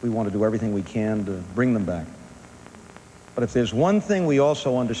we want to do everything we can to bring them back. But if there's one thing we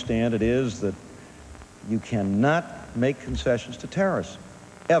also understand, it is that you cannot make concessions to terrorists.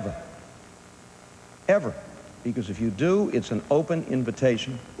 Ever. Ever. Because if you do, it's an open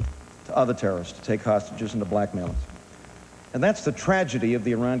invitation to other terrorists to take hostages and to blackmail us. And that's the tragedy of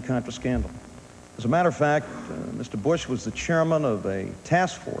the Iran-Contra scandal. As a matter of fact, Mr. Bush was the chairman of a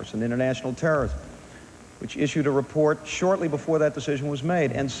task force on international terrorism, which issued a report shortly before that decision was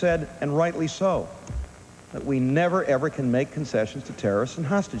made and said, and rightly so, that we never ever can make concessions to terrorists and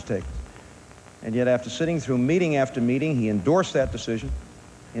hostage takers. And yet, after sitting through meeting after meeting, he endorsed that decision,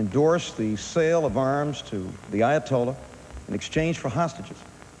 endorsed the sale of arms to the Ayatollah in exchange for hostages.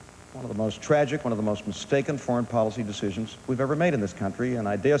 One of the most tragic, one of the most mistaken foreign policy decisions we've ever made in this country, and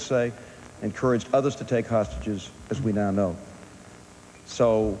I dare say encouraged others to take hostages, as we now know.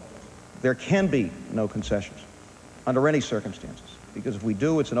 So there can be no concessions under any circumstances, because if we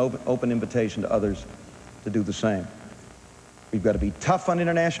do, it's an open invitation to others to do the same. We've got to be tough on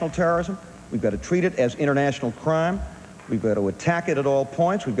international terrorism. We've got to treat it as international crime. We've got to attack it at all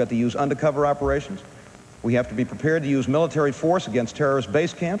points. We've got to use undercover operations. We have to be prepared to use military force against terrorist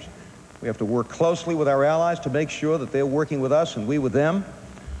base camps. We have to work closely with our allies to make sure that they're working with us and we with them.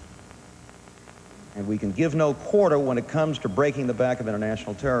 And we can give no quarter when it comes to breaking the back of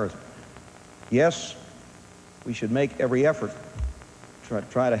international terrorism. Yes, we should make every effort to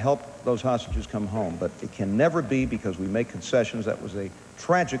try to help those hostages come home, but it can never be because we make concessions. That was a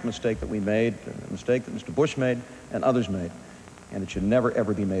tragic mistake that we made, a mistake that Mr. Bush made and others made, and it should never,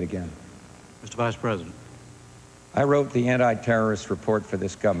 ever be made again. Mr. Vice President. I wrote the anti-terrorist report for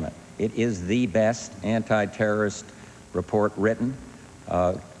this government. It is the best anti-terrorist report written.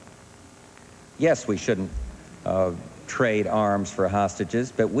 Yes, we shouldn't trade arms for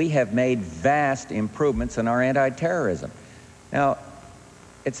hostages, but we have made vast improvements in our anti-terrorism. Now,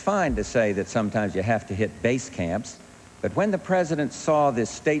 it's fine to say that sometimes you have to hit base camps, but when the president saw the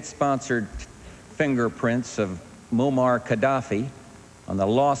state-sponsored fingerprints of Muammar Gaddafi on the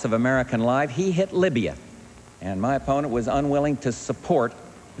loss of American life, he hit Libya. And my opponent was unwilling to support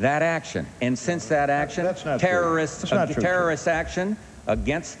that action. And since that action, terrorist action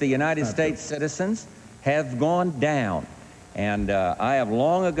against the United States citizens have gone down. And I have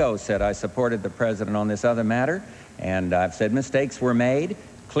long ago said I supported the president on this other matter, and I've said mistakes were made.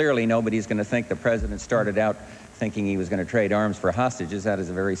 Clearly, nobody's going to think the president started out thinking he was going to trade arms for hostages. That is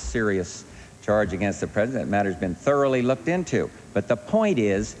a very serious charge against the president. That matter's been thoroughly looked into. But the point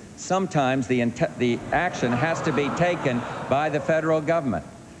is, sometimes the action has to be taken by the federal government.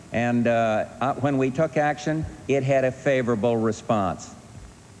 And when we took action, it had a favorable response.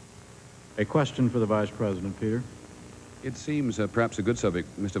 A question for the Vice President, Peter. It seems perhaps a good subject,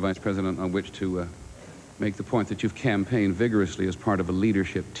 Mr. Vice President, on which to make the point that you've campaigned vigorously as part of a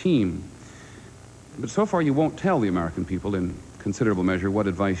leadership team. But so far you won't tell the American people in considerable measure what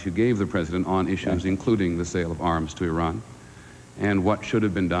advice you gave the president on issues including the sale of arms to Iran and what should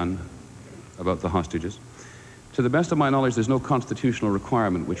have been done about the hostages. To the best of my knowledge, there's no constitutional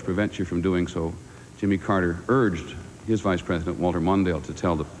requirement which prevents you from doing so. Jimmy Carter urged his Vice President, Walter Mondale, to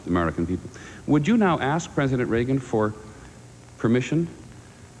tell the American people. Would you now ask President Reagan for permission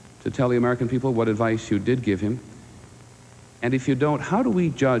to tell the American people what advice you did give him? And if you don't, how do we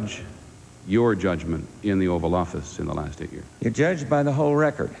judge your judgment in the Oval Office in the last 8 years? You're judged by the whole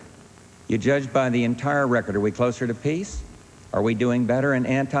record. You're judged by the entire record. Are we closer to peace? Are we doing better in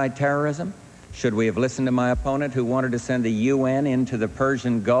anti-terrorism? Should we have listened to my opponent who wanted to send the UN into the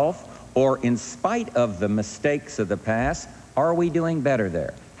Persian Gulf? Or in spite of the mistakes of the past, are we doing better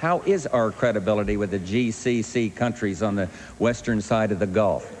there? How is our credibility with the GCC countries on the western side of the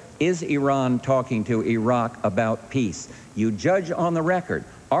Gulf? Is Iran talking to Iraq about peace? You judge on the record.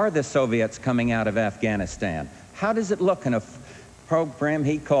 Are the Soviets coming out of Afghanistan? How does it look in a program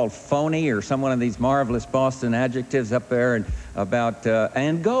he called phony, or some one of these marvelous Boston adjectives up there, and about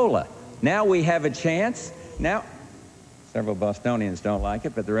Angola? Now we have a chance. Now, several Bostonians don't like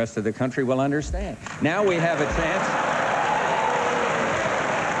it, but the rest of the country will understand. Now we have a chance.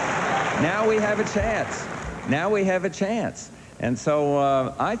 Now we have a chance. Now we have a chance. And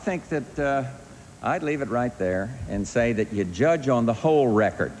so I think that I'd leave it right there and say that you judge on the whole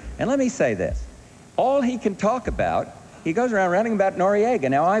record. And let me say this. All he can talk about, he goes around ranting about Noriega.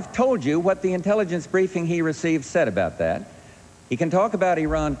 Now, I've told you what the intelligence briefing he received said about that. He can talk about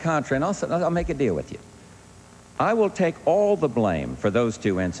Iran-Contra, and I'll make a deal with you. I will take all the blame for those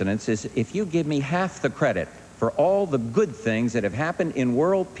two incidences if you give me half the credit for all the good things that have happened in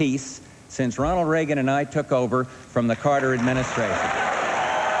world peace since Ronald Reagan and I took over from the Carter administration.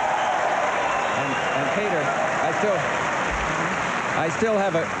 And Peter, I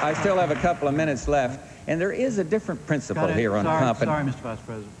still have a couple of minutes left, and there is a different principle here on competence. Sorry, Mr. Vice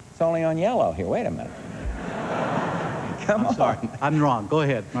President. It's only on yellow here. Wait a minute. Come on. Sorry. I'm wrong. Go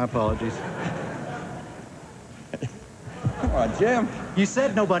ahead. My apologies. Come on, Jim. You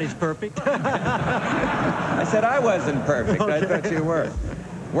said nobody's perfect. I said I wasn't perfect. Okay. I thought you were.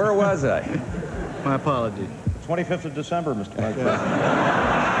 Where was I? My apologies. 25th of December, Mr. Vice President.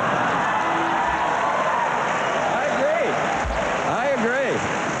 I agree.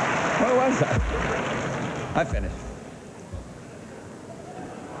 Where was I? I finished.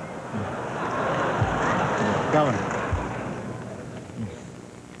 Governor.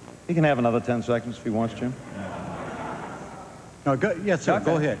 He can have another 10 seconds if he wants, Jim. No, yes, sir. Okay.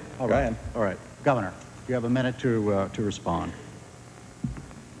 Go ahead. All Go right. ahead. All right. Governor, you have a minute to respond.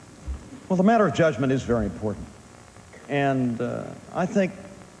 Well, the matter of judgment is very important. And I think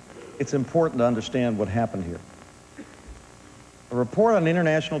it's important to understand what happened here. A report on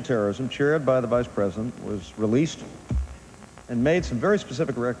international terrorism chaired by the Vice President was released and made some very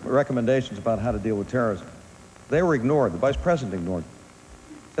specific recommendations about how to deal with terrorism. They were ignored. The Vice President ignored them.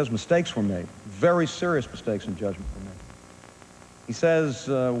 He says mistakes were made, very serious mistakes in judgment were made. He says,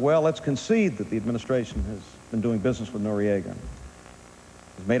 well, let's concede that the administration has been doing business with Noriega,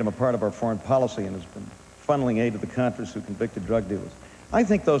 has made him a part of our foreign policy, and has been funneling aid to the Contras who convicted drug dealers. I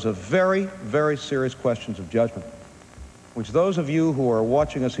think those are very, very serious questions of judgment, which those of you who are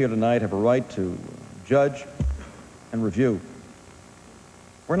watching us here tonight have a right to judge and review.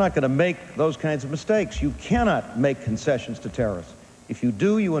 We're not going to make those kinds of mistakes. You cannot make concessions to terrorists. If you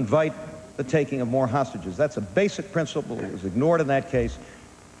do, you invite the taking of more hostages. That's a basic principle. It was ignored in that case,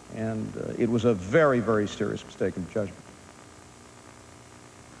 and it was a very, very serious mistake in judgment.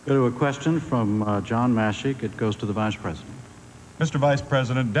 Go to a question from John Mashik. It goes to the Vice President. Mr. Vice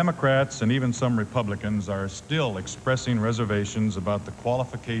President, Democrats and even some Republicans are still expressing reservations about the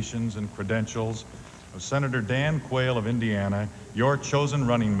qualifications and credentials of Senator Dan Quayle of Indiana, your chosen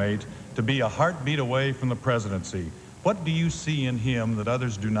running mate, to be a heartbeat away from the presidency. What do you see in him that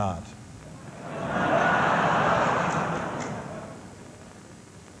others do not?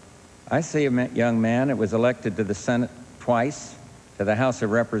 I see a young man that was elected to the Senate twice, to the House of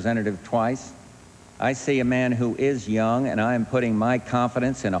Representatives twice. I see a man who is young, and I am putting my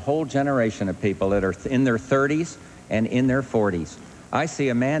confidence in a whole generation of people that are in their 30s and in their 40s. I see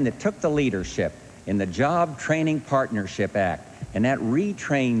a man that took the leadership in the Job Training Partnership Act, and that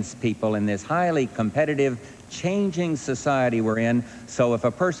retrains people in this highly competitive, changing society we're in. So if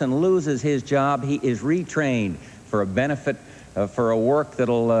a person loses his job, he is retrained for a benefit, for a work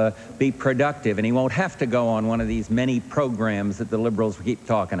that'll be productive, and he won't have to go on one of these many programs that the liberals keep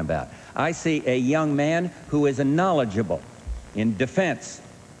talking about. I see a young man who is knowledgeable in defense,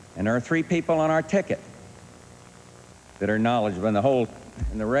 and there are 3 people on our ticket that are knowledgeable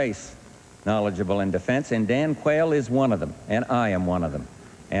in the race, knowledgeable in defense, and Dan Quayle is one of them, and I am one of them.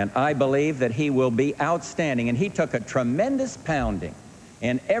 And I believe that he will be outstanding, and he took a tremendous pounding,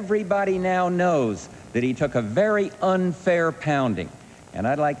 and everybody now knows that he took a very unfair pounding. And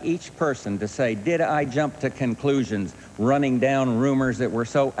I'd like each person to say, did I jump to conclusions running down rumors that were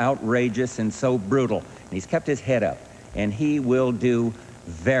so outrageous and so brutal? And he's kept his head up, and he will do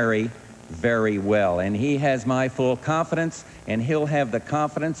very, very well. And he has my full confidence, and he'll have the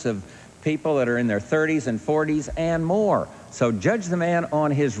confidence of people that are in their 30s and 40s and more. So judge the man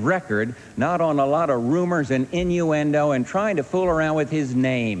on his record, not on a lot of rumors and innuendo and trying to fool around with his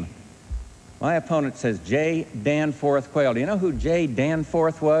name. My opponent says J. Danforth Quayle. Do you know who J.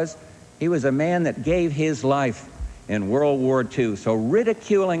 Danforth was? He was a man that gave his life in World War II. So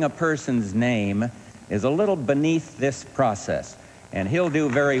ridiculing a person's name is a little beneath this process. And he'll do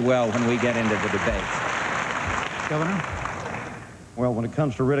very well when we get into the debates. Governor? Well, when it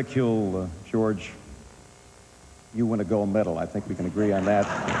comes to ridicule, George, you win a gold medal. I think we can agree on that.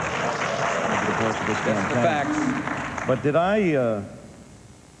 Over the course of this campaign. Facts. But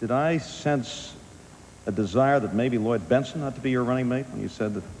did I sense a desire that maybe Lloyd Benson ought to be your running mate when you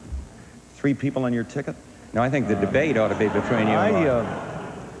said that 3 people on your ticket? No, I think the debate ought to be between you and Lloyd.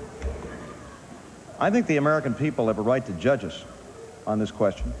 I think the American people have a right to judge us on this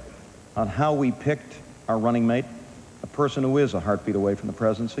question, on how we picked our running mate, a person who is a heartbeat away from the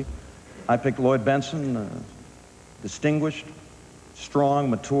presidency. I picked Lloyd Benson, distinguished,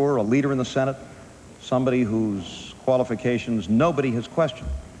 strong, mature, a leader in the Senate, somebody whose qualifications nobody has questioned.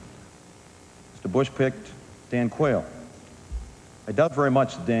 Mr. Bush picked Dan Quayle. I doubt very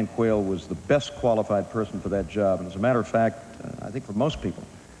much that Dan Quayle was the best qualified person for that job. And as a matter of fact, I think for most people,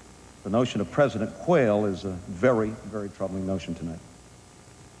 the notion of President Quayle is a very, very troubling notion tonight.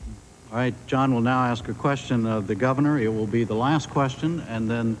 All right, John will now ask a question of the governor. It will be the last question, and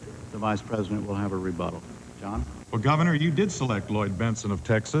then the Vice President will have a rebuttal. John? Well, Governor, you did select Lloyd Benson of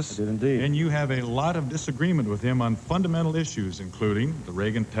Texas. I did indeed. And you have a lot of disagreement with him on fundamental issues, including the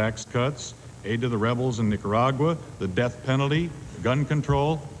Reagan tax cuts, aid to the rebels in Nicaragua, the death penalty, gun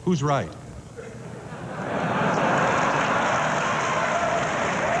control. Who's right?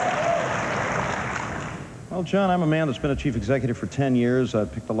 Well, John, I'm a man that's been a chief executive for 10 years.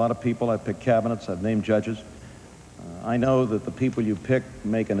 I've picked a lot of people. I've picked cabinets. I've named judges. I know that the people you pick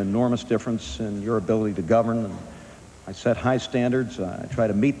make an enormous difference in your ability to govern. And I set high standards. I try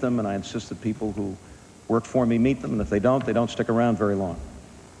to meet them, and I insist that people who work for me meet them. And if they don't stick around very long.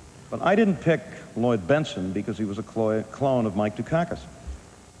 But I didn't pick Lloyd Bentsen because he was a clone of Mike Dukakis.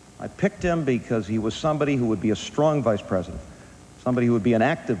 I picked him because he was somebody who would be a strong vice president, somebody who would be an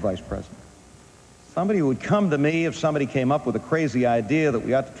active vice president, somebody who would come to me if somebody came up with a crazy idea that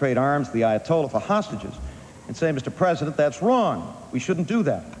we ought to trade arms to the Ayatollah for hostages and say, Mr. President, that's wrong. We shouldn't do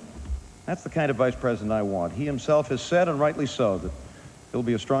that. That's the kind of vice president I want. He himself has said, and rightly so, that he'll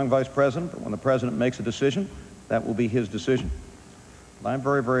be a strong vice president, but when the president makes a decision, that will be his decision. And I'm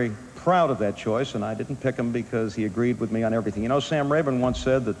very, very proud of that choice, and I didn't pick him because he agreed with me on everything. You know, Sam Rayburn once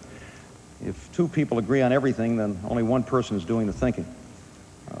said that if two people agree on everything, then only one person is doing the thinking.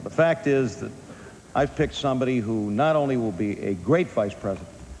 The fact is that I've picked somebody who not only will be a great vice president,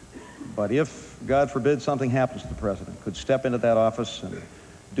 but if, God forbid, something happens to the president, could step into that office and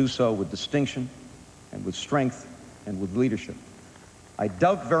do so with distinction and with strength and with leadership. I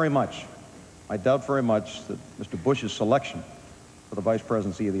doubt very much that Mr. Bush's selection for the vice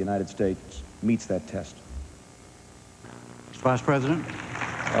presidency of the United States meets that test. Mr. Vice President?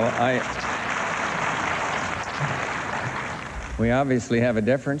 Well, we obviously have a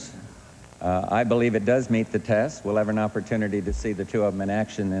difference. I believe it does meet the test. We'll have an opportunity to see the two of them in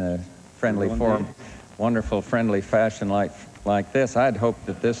action in a friendly forum, wonderful, friendly fashion like this. I'd hoped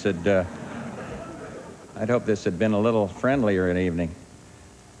that this had been a little friendlier an evening.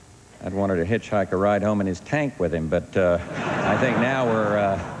 I'd wanted to hitchhike a ride home in his tank with him, but I think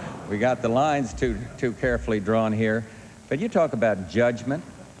now we got the lines too carefully drawn here. But you talk about judgment.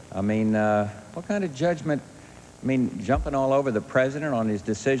 I mean, what kind of judgment? I mean, jumping all over the president on his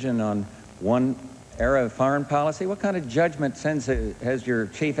decision on one era of foreign policy? What kind of judgment has your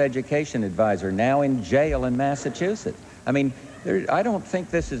chief education advisor now in jail in Massachusetts? I mean, I don't think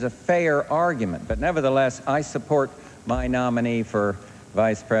this is a fair argument, but nevertheless, I support my nominee for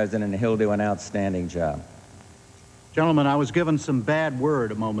vice president, and he'll do an outstanding job. Gentlemen, I was given some bad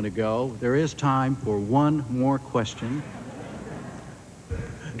word a moment ago. There is time for one more question.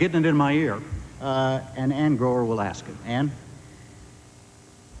 Getting it in my ear. And Ann Grower will ask it. Ann?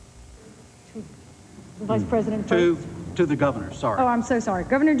 Vice President first. To the governor, sorry. Oh, I'm so sorry.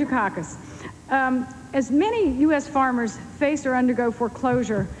 Governor Dukakis, as many U.S. farmers face or undergo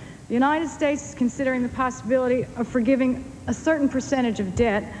foreclosure, the United States is considering the possibility of forgiving a certain percentage of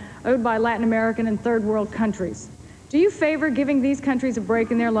debt owed by Latin American and third world countries. Do you favor giving these countries a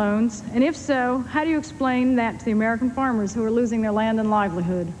break in their loans? And if so, how do you explain that to the American farmers who are losing their land and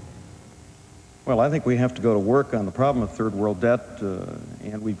livelihood? Well, I think we have to go to work on the problem of third world debt,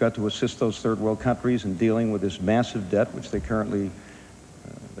 and we've got to assist those third world countries in dealing with this massive debt which they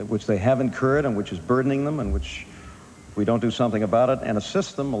have incurred and which is burdening them, and which, if we don't do something about it and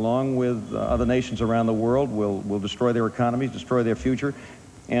assist them along with other nations around the world, will destroy their economies, destroy their future,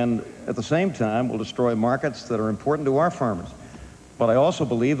 and at the same time will destroy markets that are important to our farmers. But I also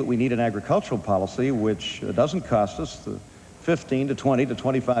believe that we need an agricultural policy which doesn't cost us the $15 to $20 to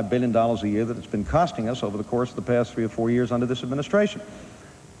 $25 billion a year that it's been costing us over the course of the past 3 or 4 years under this administration.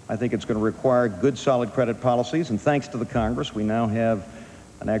 I think it's going to require good, solid credit policies, and thanks to the Congress, we now have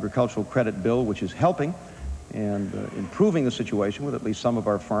an agricultural credit bill which is helping and improving the situation with at least some of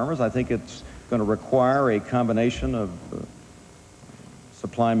our farmers. I think it's going to require a combination of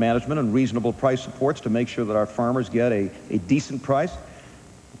supply management and reasonable price supports to make sure that our farmers get a decent price.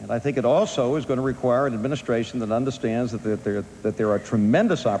 And I think it also is going to require an administration that understands that there are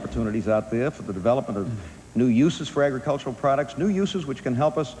tremendous opportunities out there for the development of new uses for agricultural products, new uses which can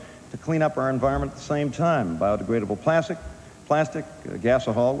help us to clean up our environment at the same time. Biodegradable plastic,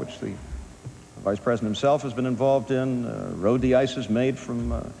 gasohol, which the Vice President himself has been involved in, road de-ices made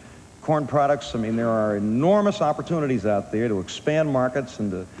from corn products. I mean, there are enormous opportunities out there to expand markets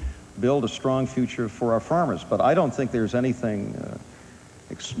and to build a strong future for our farmers. But I don't think there's anything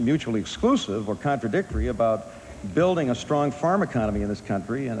mutually exclusive or contradictory about building a strong farm economy in this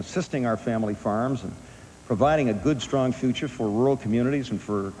country and assisting our family farms and providing a good, strong future for rural communities and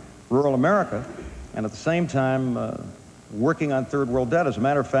for rural America, and at the same time working on third world debt. As a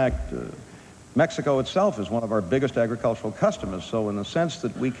matter of fact, Mexico itself is one of our biggest agricultural customers, so in the sense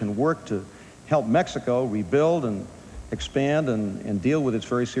that we can work to help Mexico rebuild and expand and deal with its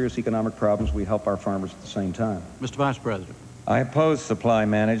very serious economic problems, we help our farmers at the same time. Mr. Vice President. I oppose supply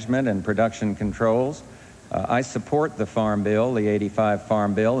management and production controls. I support the Farm Bill, the '85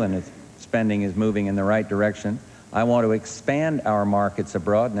 Farm Bill, and its spending is moving in the right direction. I want to expand our markets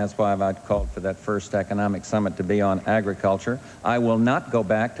abroad, and that's why I've called for that first economic summit to be on agriculture. I will not go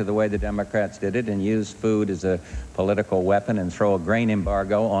back to the way the Democrats did it and use food as a political weapon and throw a grain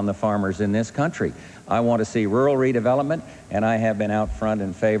embargo on the farmers in this country. I want to see rural redevelopment, and I have been out front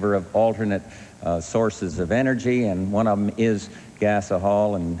in favor of alternate sources of energy, and one of them is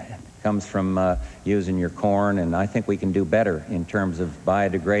gasohol, and comes from using your corn, and I think we can do better in terms of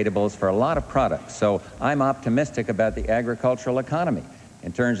biodegradables for a lot of products. So I'm optimistic about the agricultural economy.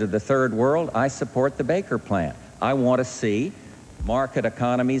 In terms of the third world, I support the Baker Plan. I want to see market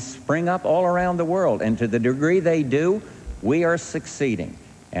economies spring up all around the world, and to the degree they do, we are succeeding.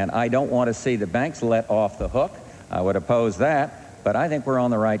 And I don't want to see the banks let off the hook. I would oppose that, but I think we're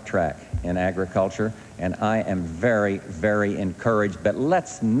on the right track in agriculture, and I am very, very encouraged. But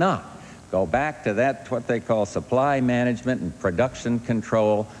let's not go back to that, what they call supply management and production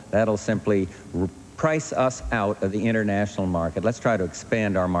control. That'll simply price us out of the international market. Let's try to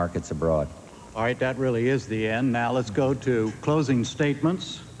expand our markets abroad. All right, that really is the end. Now let's go to closing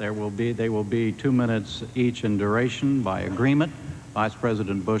statements. They will be 2 minutes each in duration by agreement. Vice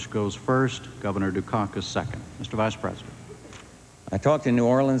President Bush goes first, Governor Dukakis second. Mr. Vice President. I talked in New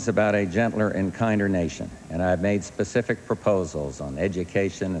Orleans about a gentler and kinder nation, and I've made specific proposals on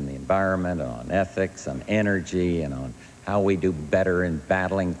education and the environment, on ethics, on energy, and on how we do better in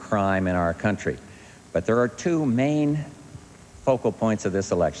battling crime in our country. But there are two main focal points of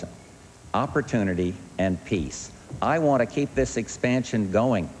this election: opportunity and peace. I want to keep this expansion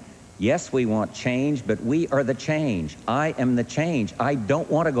going. Yes, we want change, but we are the change. I am the change. I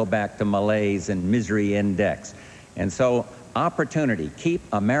don't want to go back to malaise and misery index. And so opportunity, keep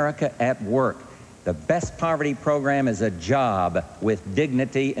America at work. The best poverty program is a job with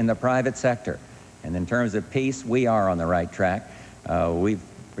dignity in the private sector. And in terms of peace, we are on the right track. We've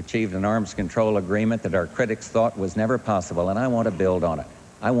achieved an arms control agreement that our critics thought was never possible, and I want to build on it.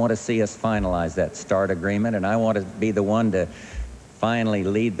 I want to see us finalize that START agreement, and I want to be the one to finally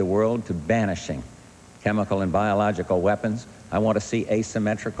lead the world to banishing chemical and biological weapons. I want to see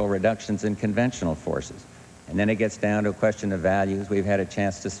asymmetrical reductions in conventional forces. And then it gets down to a question of values. We've had a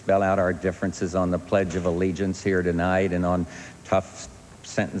chance to spell out our differences on the Pledge of Allegiance here tonight and on tough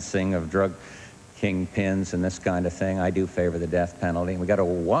sentencing of drug kingpins and this kind of thing. I do favor the death penalty. We've got a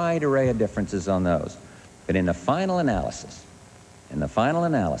wide array of differences on those. But in the final analysis,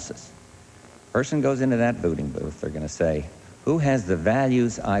 person goes into that voting booth, they're going to say, who has the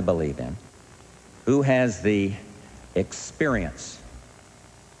values I believe in? Who has the experience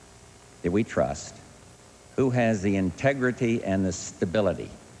that we trust? Who has the integrity and the stability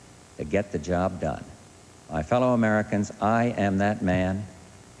to get the job done? My fellow Americans, I am that man,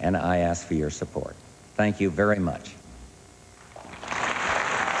 and I ask for your support. Thank you very much.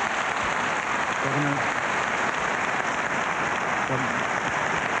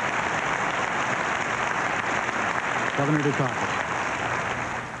 Governor Dukakis.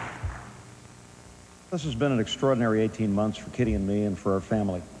 This has been an extraordinary 18 months for Kitty and me and for our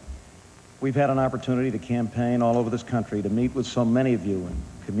family. We've had an opportunity to campaign all over this country, to meet with so many of you in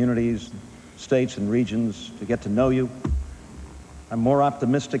communities, states, and regions, to get to know you. I'm more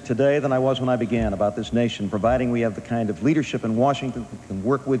optimistic today than I was when I began about this nation, providing we have the kind of leadership in Washington that can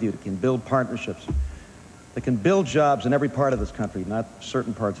work with you, that can build partnerships, that can build jobs in every part of this country, not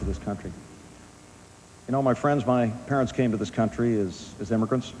certain parts of this country. You know, my friends, my parents came to this country as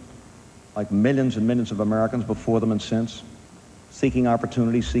immigrants, like millions and millions of Americans before them and since, seeking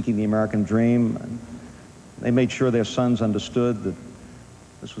opportunity, seeking the American dream. And they made sure their sons understood that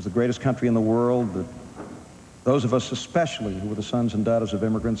this was the greatest country in the world, that those of us especially who were the sons and daughters of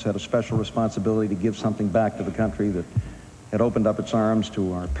immigrants had a special responsibility to give something back to the country that had opened up its arms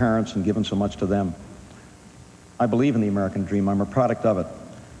to our parents and given so much to them. I believe in the American dream. I'm a product of it.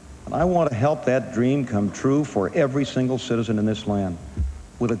 And I want to help that dream come true for every single citizen in this land,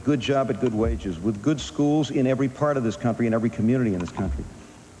 with a good job at good wages, with good schools in every part of this country, in every community in this country,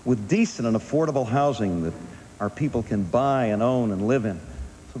 with decent and affordable housing that our people can buy and own and live in,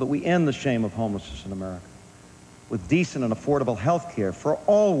 so that we end the shame of homelessness in America, with decent and affordable health care for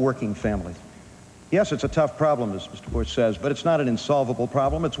all working families. Yes, it's a tough problem, as Mr. Bush says, but it's not an insolvable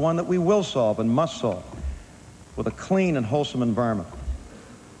problem. It's one that we will solve and must solve, with a clean and wholesome environment,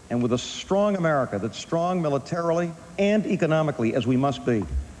 and with a strong America that's strong militarily and economically, as we must be.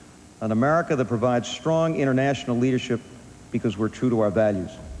 An America that provides strong international leadership because we're true to our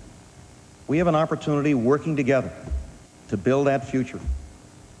values. We have an opportunity working together to build that future,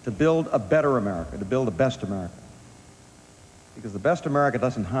 to build a better America, to build the best America. Because the best America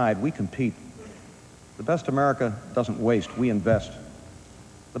doesn't hide, we compete. The best America doesn't waste, we invest.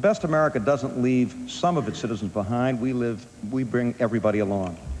 The best America doesn't leave some of its citizens behind, we bring everybody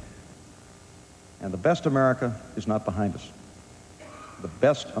along. And the best America is not behind us. The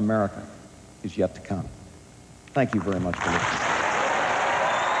best America is yet to come. Thank you very much for listening.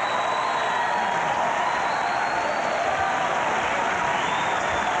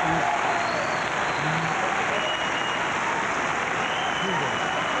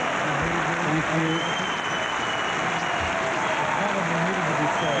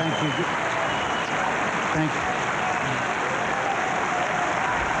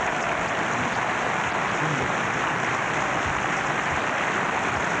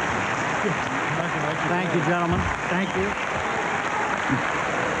 Thank you, gentlemen. Thank you.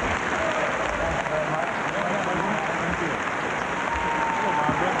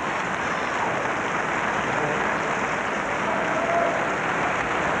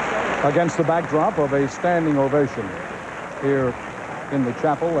 Against the backdrop of a standing ovation here in the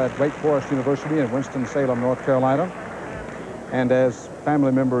chapel at Wake Forest University in Winston-Salem, North Carolina, and as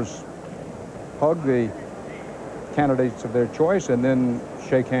family members hug the candidates of their choice and then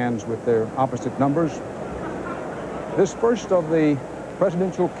shake hands with their opposite numbers, this first of the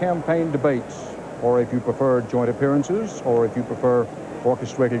presidential campaign debates, or if you prefer joint appearances, or if you prefer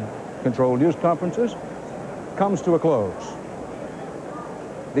orchestrated controlled news conferences, comes to a close.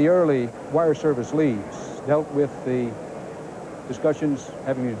 The early wire service leads dealt with the discussions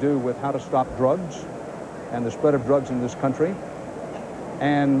having to do with how to stop drugs and the spread of drugs in this country,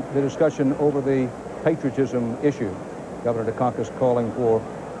 and the discussion over the patriotism issue. Governor Dukakis calling for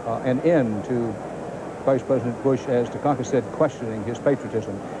an end to Vice President Bush, as Dukakis said, questioning his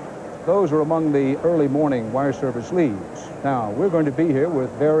patriotism. Those are among the early morning wire service leads. Now, we're going to be here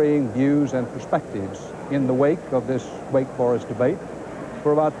with varying views and perspectives in the wake of this Wake Forest debate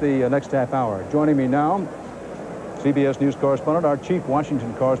for about the next half hour. Joining me now, CBS News correspondent, our chief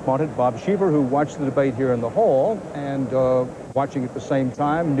Washington correspondent, Bob Sheever, who watched the debate here in the hall, and watching at the same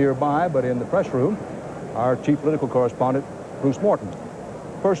time nearby, but in the press room, our chief political correspondent, Bruce Morton.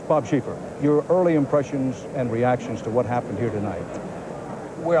 First, Bob Sheever, your early impressions and reactions to what happened here tonight.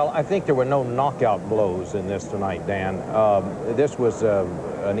 Well, I think there were no knockout blows in this tonight, Dan. This was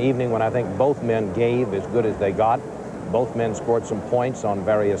an evening when I think both men gave as good as they got. Both men scored some points on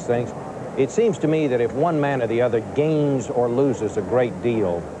various things. It seems to me that if one man or the other gains or loses a great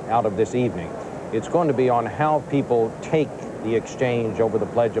deal out of this evening, it's going to be on how people take the exchange over the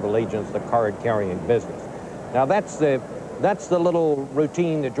Pledge of Allegiance, the card-carrying business. Now, that's the little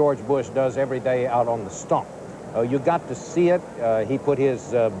routine that George Bush does every day out on the stump. You got to see it. He put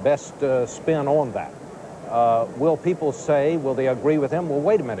his best spin on that. Will people say, will they agree with him? Well,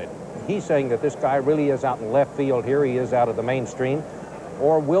 wait a minute. He's saying that this guy really is out in left field here. He is out of the mainstream.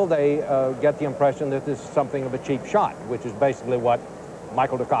 Or will they get the impression that this is something of a cheap shot, which is basically what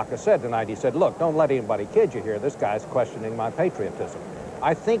Michael Dukakis said tonight. He said, look, don't let anybody kid you here. This guy's questioning my patriotism.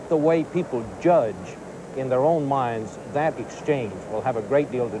 I think the way people judge in their own minds that exchange will have a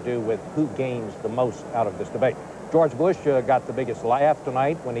great deal to do with who gains the most out of this debate. George Bush got the biggest laugh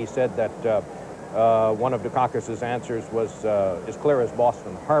tonight when he said that one of Dukakis' answers was as clear as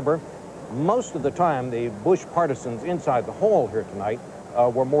Boston Harbor. Most of the time, the Bush partisans inside the hall here tonight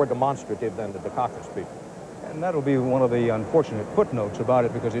were more demonstrative than the Dukakis people. And that'll be one of the unfortunate footnotes about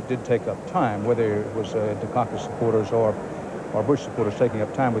it, because it did take up time, whether it was Dukakis supporters or Bush supporters taking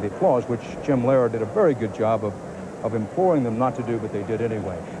up time with the applause, which Jim Lehrer did a very good job of imploring them not to do, but they did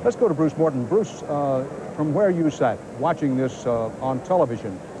anyway. Let's go to Bruce Morton. Bruce, from where you sat, watching this on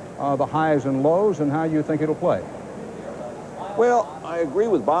television, the highs and lows and how you think it'll play. Well, I agree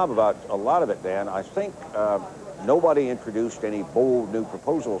with Bob about a lot of it, Dan. I think nobody introduced any bold new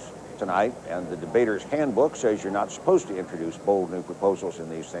proposals tonight, and the debater's handbook says you're not supposed to introduce bold new proposals in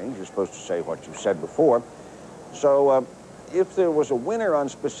these things. You're supposed to say what you said before. So if there was a winner on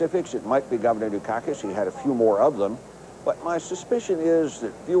specifics, it might be Governor Dukakis. He had a few more of them. But my suspicion is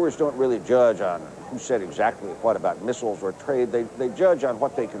that viewers don't really judge on who said exactly what about missiles or trade. They judge on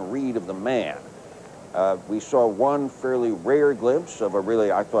what they can read of the man. We saw one fairly rare glimpse of a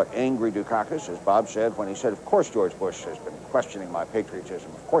really, I thought, angry Dukakis, as Bob said, when he said, of course George Bush has been questioning my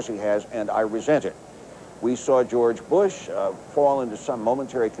patriotism. Of course he has, and I resent it. We saw George Bush fall into some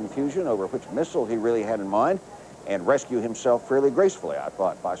momentary confusion over which missile he really had in mind and rescue himself fairly gracefully, I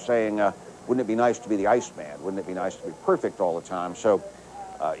thought, by saying, wouldn't it be nice to be the Iceman? Wouldn't it be nice to be perfect all the time? So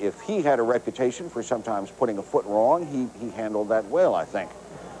if he had a reputation for sometimes putting a foot wrong, he handled that well, I think.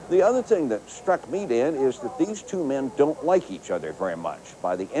 The other thing that struck me, Dan, is that these two men don't like each other very much.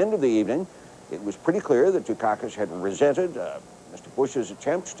 By the end of the evening, It was pretty clear that Dukakis had resented Mr. Bush's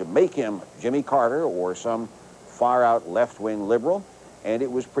attempts to make him Jimmy Carter or some far-out left-wing liberal, and it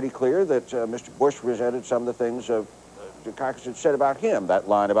was pretty clear that Mr. Bush resented some of the things Dukakis had said about him, that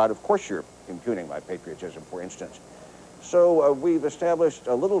line about, of course you're impugning my patriotism, for instance. So we've established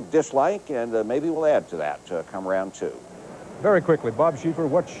a little dislike, and maybe we'll add to that come round two. Very quickly, Bob Schieffer,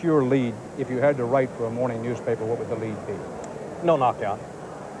 what's your lead? If you had to write for a morning newspaper, what would the lead be? No knockout.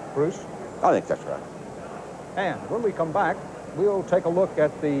 Bruce? I think that's right. And when we come back, we'll take a look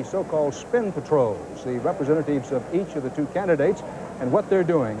at the so-called spin patrols, the representatives of each of the two candidates, and what they're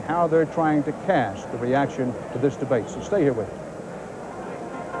doing, how they're trying to cast the reaction to this debate. So stay here with us.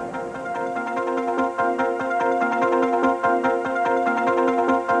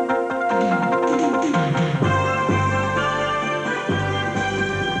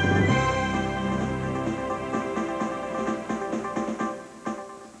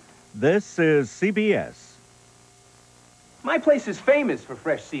 This is CBS. My place is famous for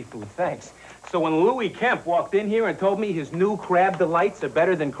fresh seafood, thanks. So when Louis Kemp walked in here and told me his new crab delights are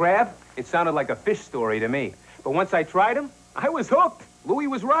better than crab, it sounded like a fish story to me. But once I tried them, I was hooked. Louis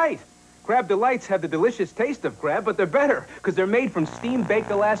was right. Crab delights have the delicious taste of crab, but they're better because they're made from steam-baked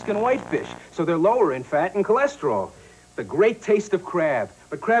Alaskan whitefish, so they're lower in fat and cholesterol. The great taste of crab,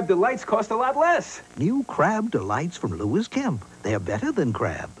 but crab delights cost a lot less. New crab delights from Louis Kemp. They're better than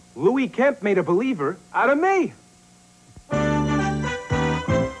crab. Louis Kemp made a believer out of me.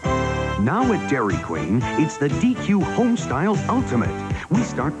 Now at Dairy Queen, it's the DQ Homestyle Ultimate. We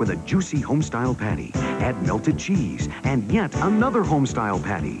start with a juicy homestyle patty, add melted cheese, and yet another homestyle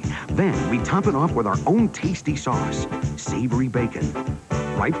patty. Then we top it off with our own tasty sauce, savory bacon,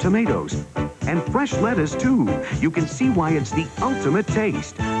 ripe tomatoes, and fresh lettuce too. You can see why it's the ultimate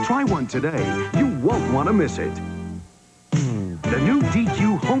taste. Try one today. You won't want to miss it. The new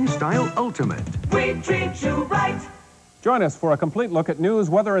DQ Homestyle Ultimate. We treat you right. Join us for a complete look at news,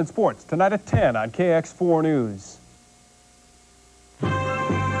 weather, and sports tonight at 10 on KX4 News.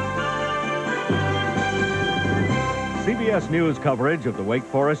 CBS News coverage of the Wake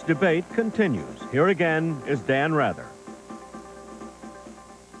Forest debate continues. Here again is Dan Rather.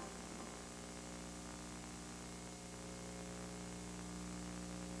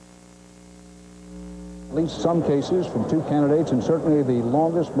 At least some cases from two candidates, and certainly the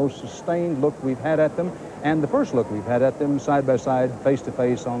longest, most sustained look we've had at them, and the first look we've had at them side by side, face to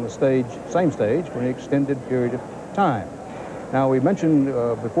face on the stage, same stage, for an extended period of time. Now, we mentioned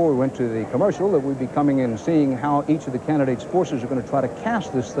before we went to the commercial that we'd be coming in and seeing how each of the candidates' forces are going to try to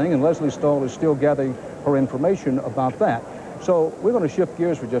cast this thing, and Leslie Stahl is still gathering her information about that. So we're going to shift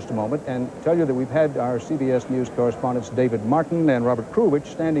gears for just a moment and tell you that we've had our CBS News correspondents David Martin and Robert Krulwich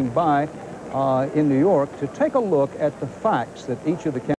standing by in New York to take a look at the facts that each of the candidates